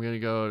 I'm gonna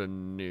go to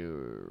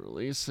new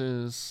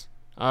releases.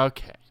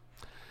 Okay.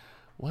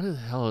 What the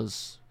hell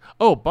is?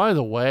 Oh, by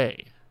the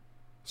way,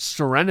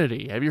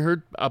 Serenity. Have you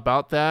heard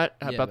about that?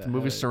 Yeah, About the but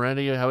movie how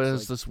Serenity? How it It's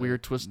has like this the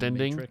weird twist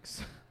ending?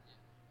 Matrix.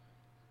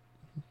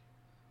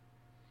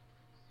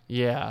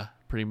 Yeah,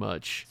 pretty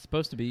much. It's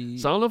supposed to be.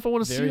 So I don't know if I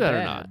want to see very that or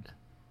bad. not.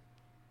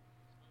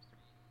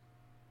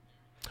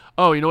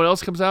 Oh, you know what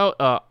else comes out?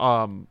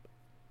 Alita,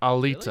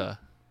 Really?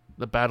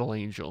 the Battle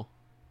Angel.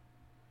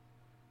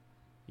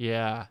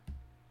 Yeah.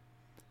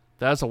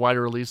 That's a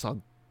wider release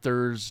on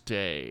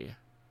Thursday,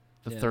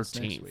 the Yeah, that's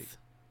next 13th. week.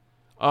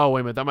 Oh,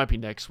 wait a minute. That might be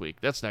next week.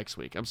 That's next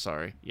week. I'm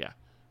sorry. Yeah.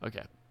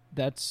 Okay.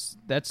 That's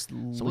So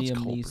what's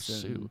Liam Cold Neeson.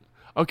 Pursuit?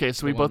 Okay,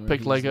 so we the one both where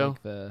picked he's Lego.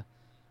 like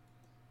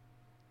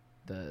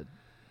the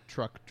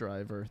truck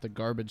driver, the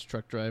garbage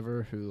truck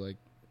driver who like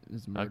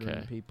is murdering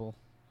Okay. people.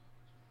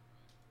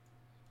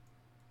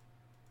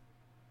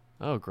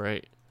 Oh,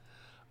 great.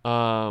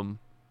 I'll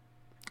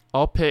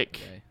pick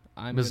Okay.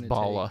 I'm Ms. gonna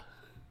Bala.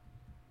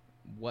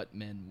 take What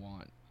Men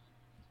Want.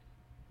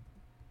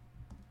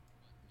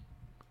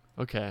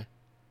 Okay.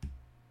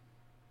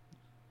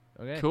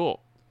 Okay. Cool.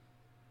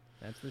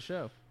 That's the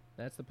show.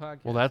 That's the podcast.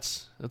 Well,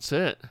 that's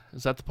it.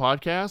 Is that the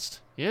podcast?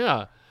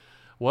 Yeah.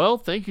 Well,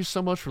 thank you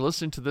so much for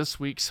listening to this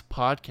week's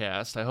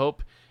podcast. I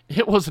hope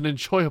it was an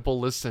enjoyable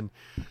listen.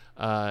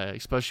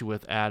 especially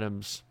with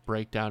Adam's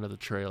breakdown of the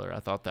trailer. I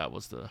thought that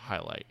was the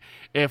highlight.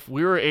 If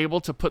we were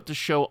able to put the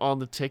show on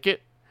the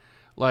ticket,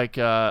 like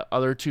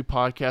other two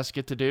podcasts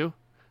get to do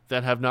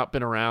that have not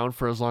been around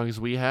for as long as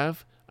we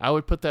have, I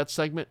would put that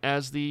segment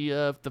as the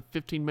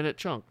 15-minute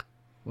chunk.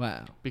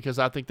 Wow. Because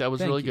I think that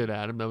was really good,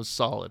 Adam. That was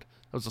solid.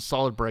 That was a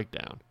solid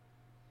breakdown.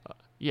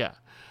 Yeah.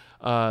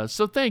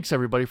 So thanks,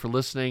 everybody, for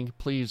listening.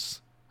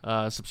 Please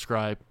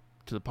subscribe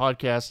to the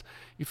podcast.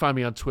 You find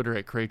me on Twitter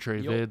at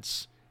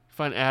CrayTreyVids. You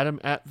find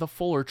Adam at the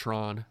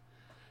Fullertron.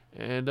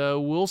 And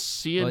we'll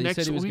see you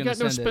next week. We got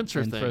no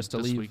Spencer thing for us to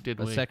this leave week,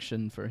 did a we?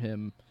 section for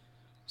him.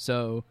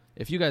 So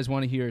if you guys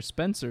want to hear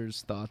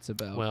Spencer's thoughts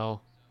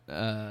about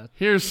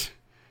here's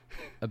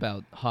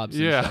about Hobbs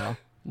and Shaw,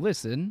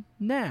 listen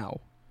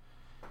now.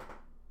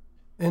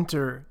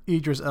 Enter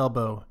Idris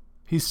Elba.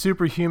 He's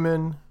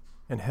superhuman,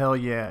 and hell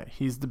yeah,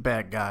 he's the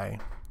bad guy.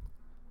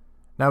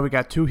 Now we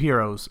got two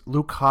heroes,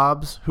 Luke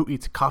Hobbs, who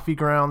eats coffee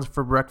grounds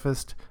for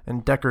breakfast,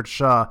 and Deckard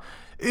Shaw,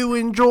 who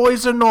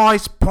enjoys a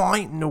nice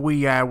pint in the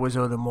wee hours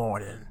of the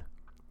morning.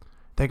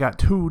 They got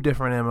two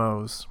different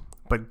MOs,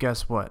 but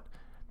guess what?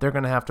 They're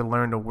going to have to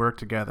learn to work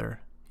together.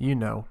 You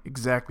know,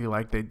 exactly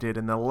like they did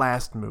in the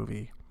last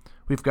movie.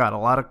 We've got a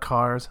lot of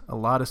cars, a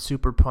lot of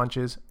super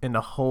punches, and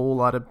a whole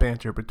lot of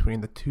banter between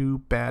the two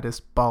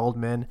baddest bald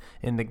men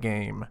in the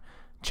game.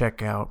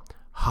 Check out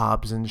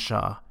Hobbs and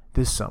Shaw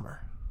this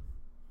summer.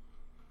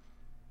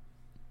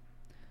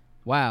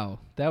 Wow,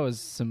 that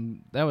was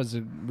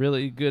a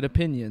really good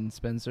opinion,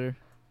 Spencer.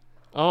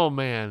 Oh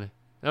man,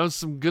 that was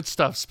some good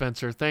stuff,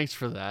 Spencer. Thanks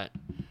for that.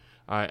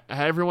 All right,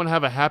 everyone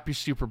have a happy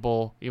Super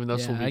Bowl, even though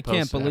this will be I posted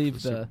can't believe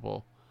after the Super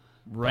Bowl.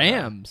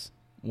 Rams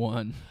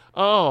won.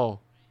 Oh,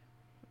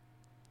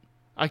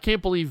 I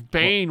can't believe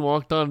Bane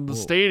walked on the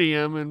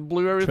stadium and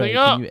blew everything Trey,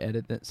 up. Can you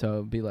edit that? So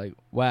it'd be like,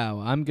 wow,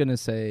 I'm gonna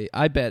say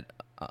I bet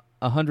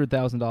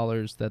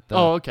 $100,000 that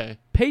the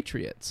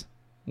Patriots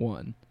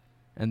won,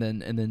 and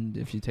then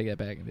if you take that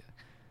back,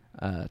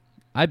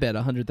 I bet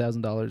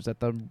 $100,000 that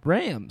the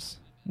Rams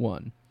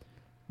won.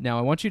 Now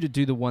I want you to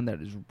do the one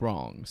that is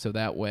wrong, so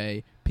that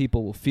way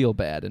people will feel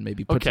bad and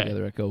maybe put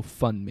together a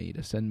GoFundMe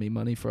to send me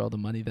money for all the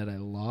money that I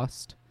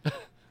lost.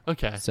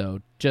 Okay.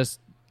 So just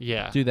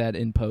do that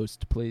in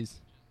post, please.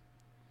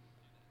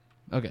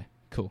 Okay,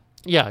 cool.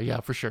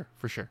 Yeah, for sure.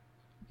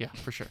 Yeah,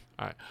 for sure.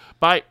 All right.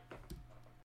 Bye.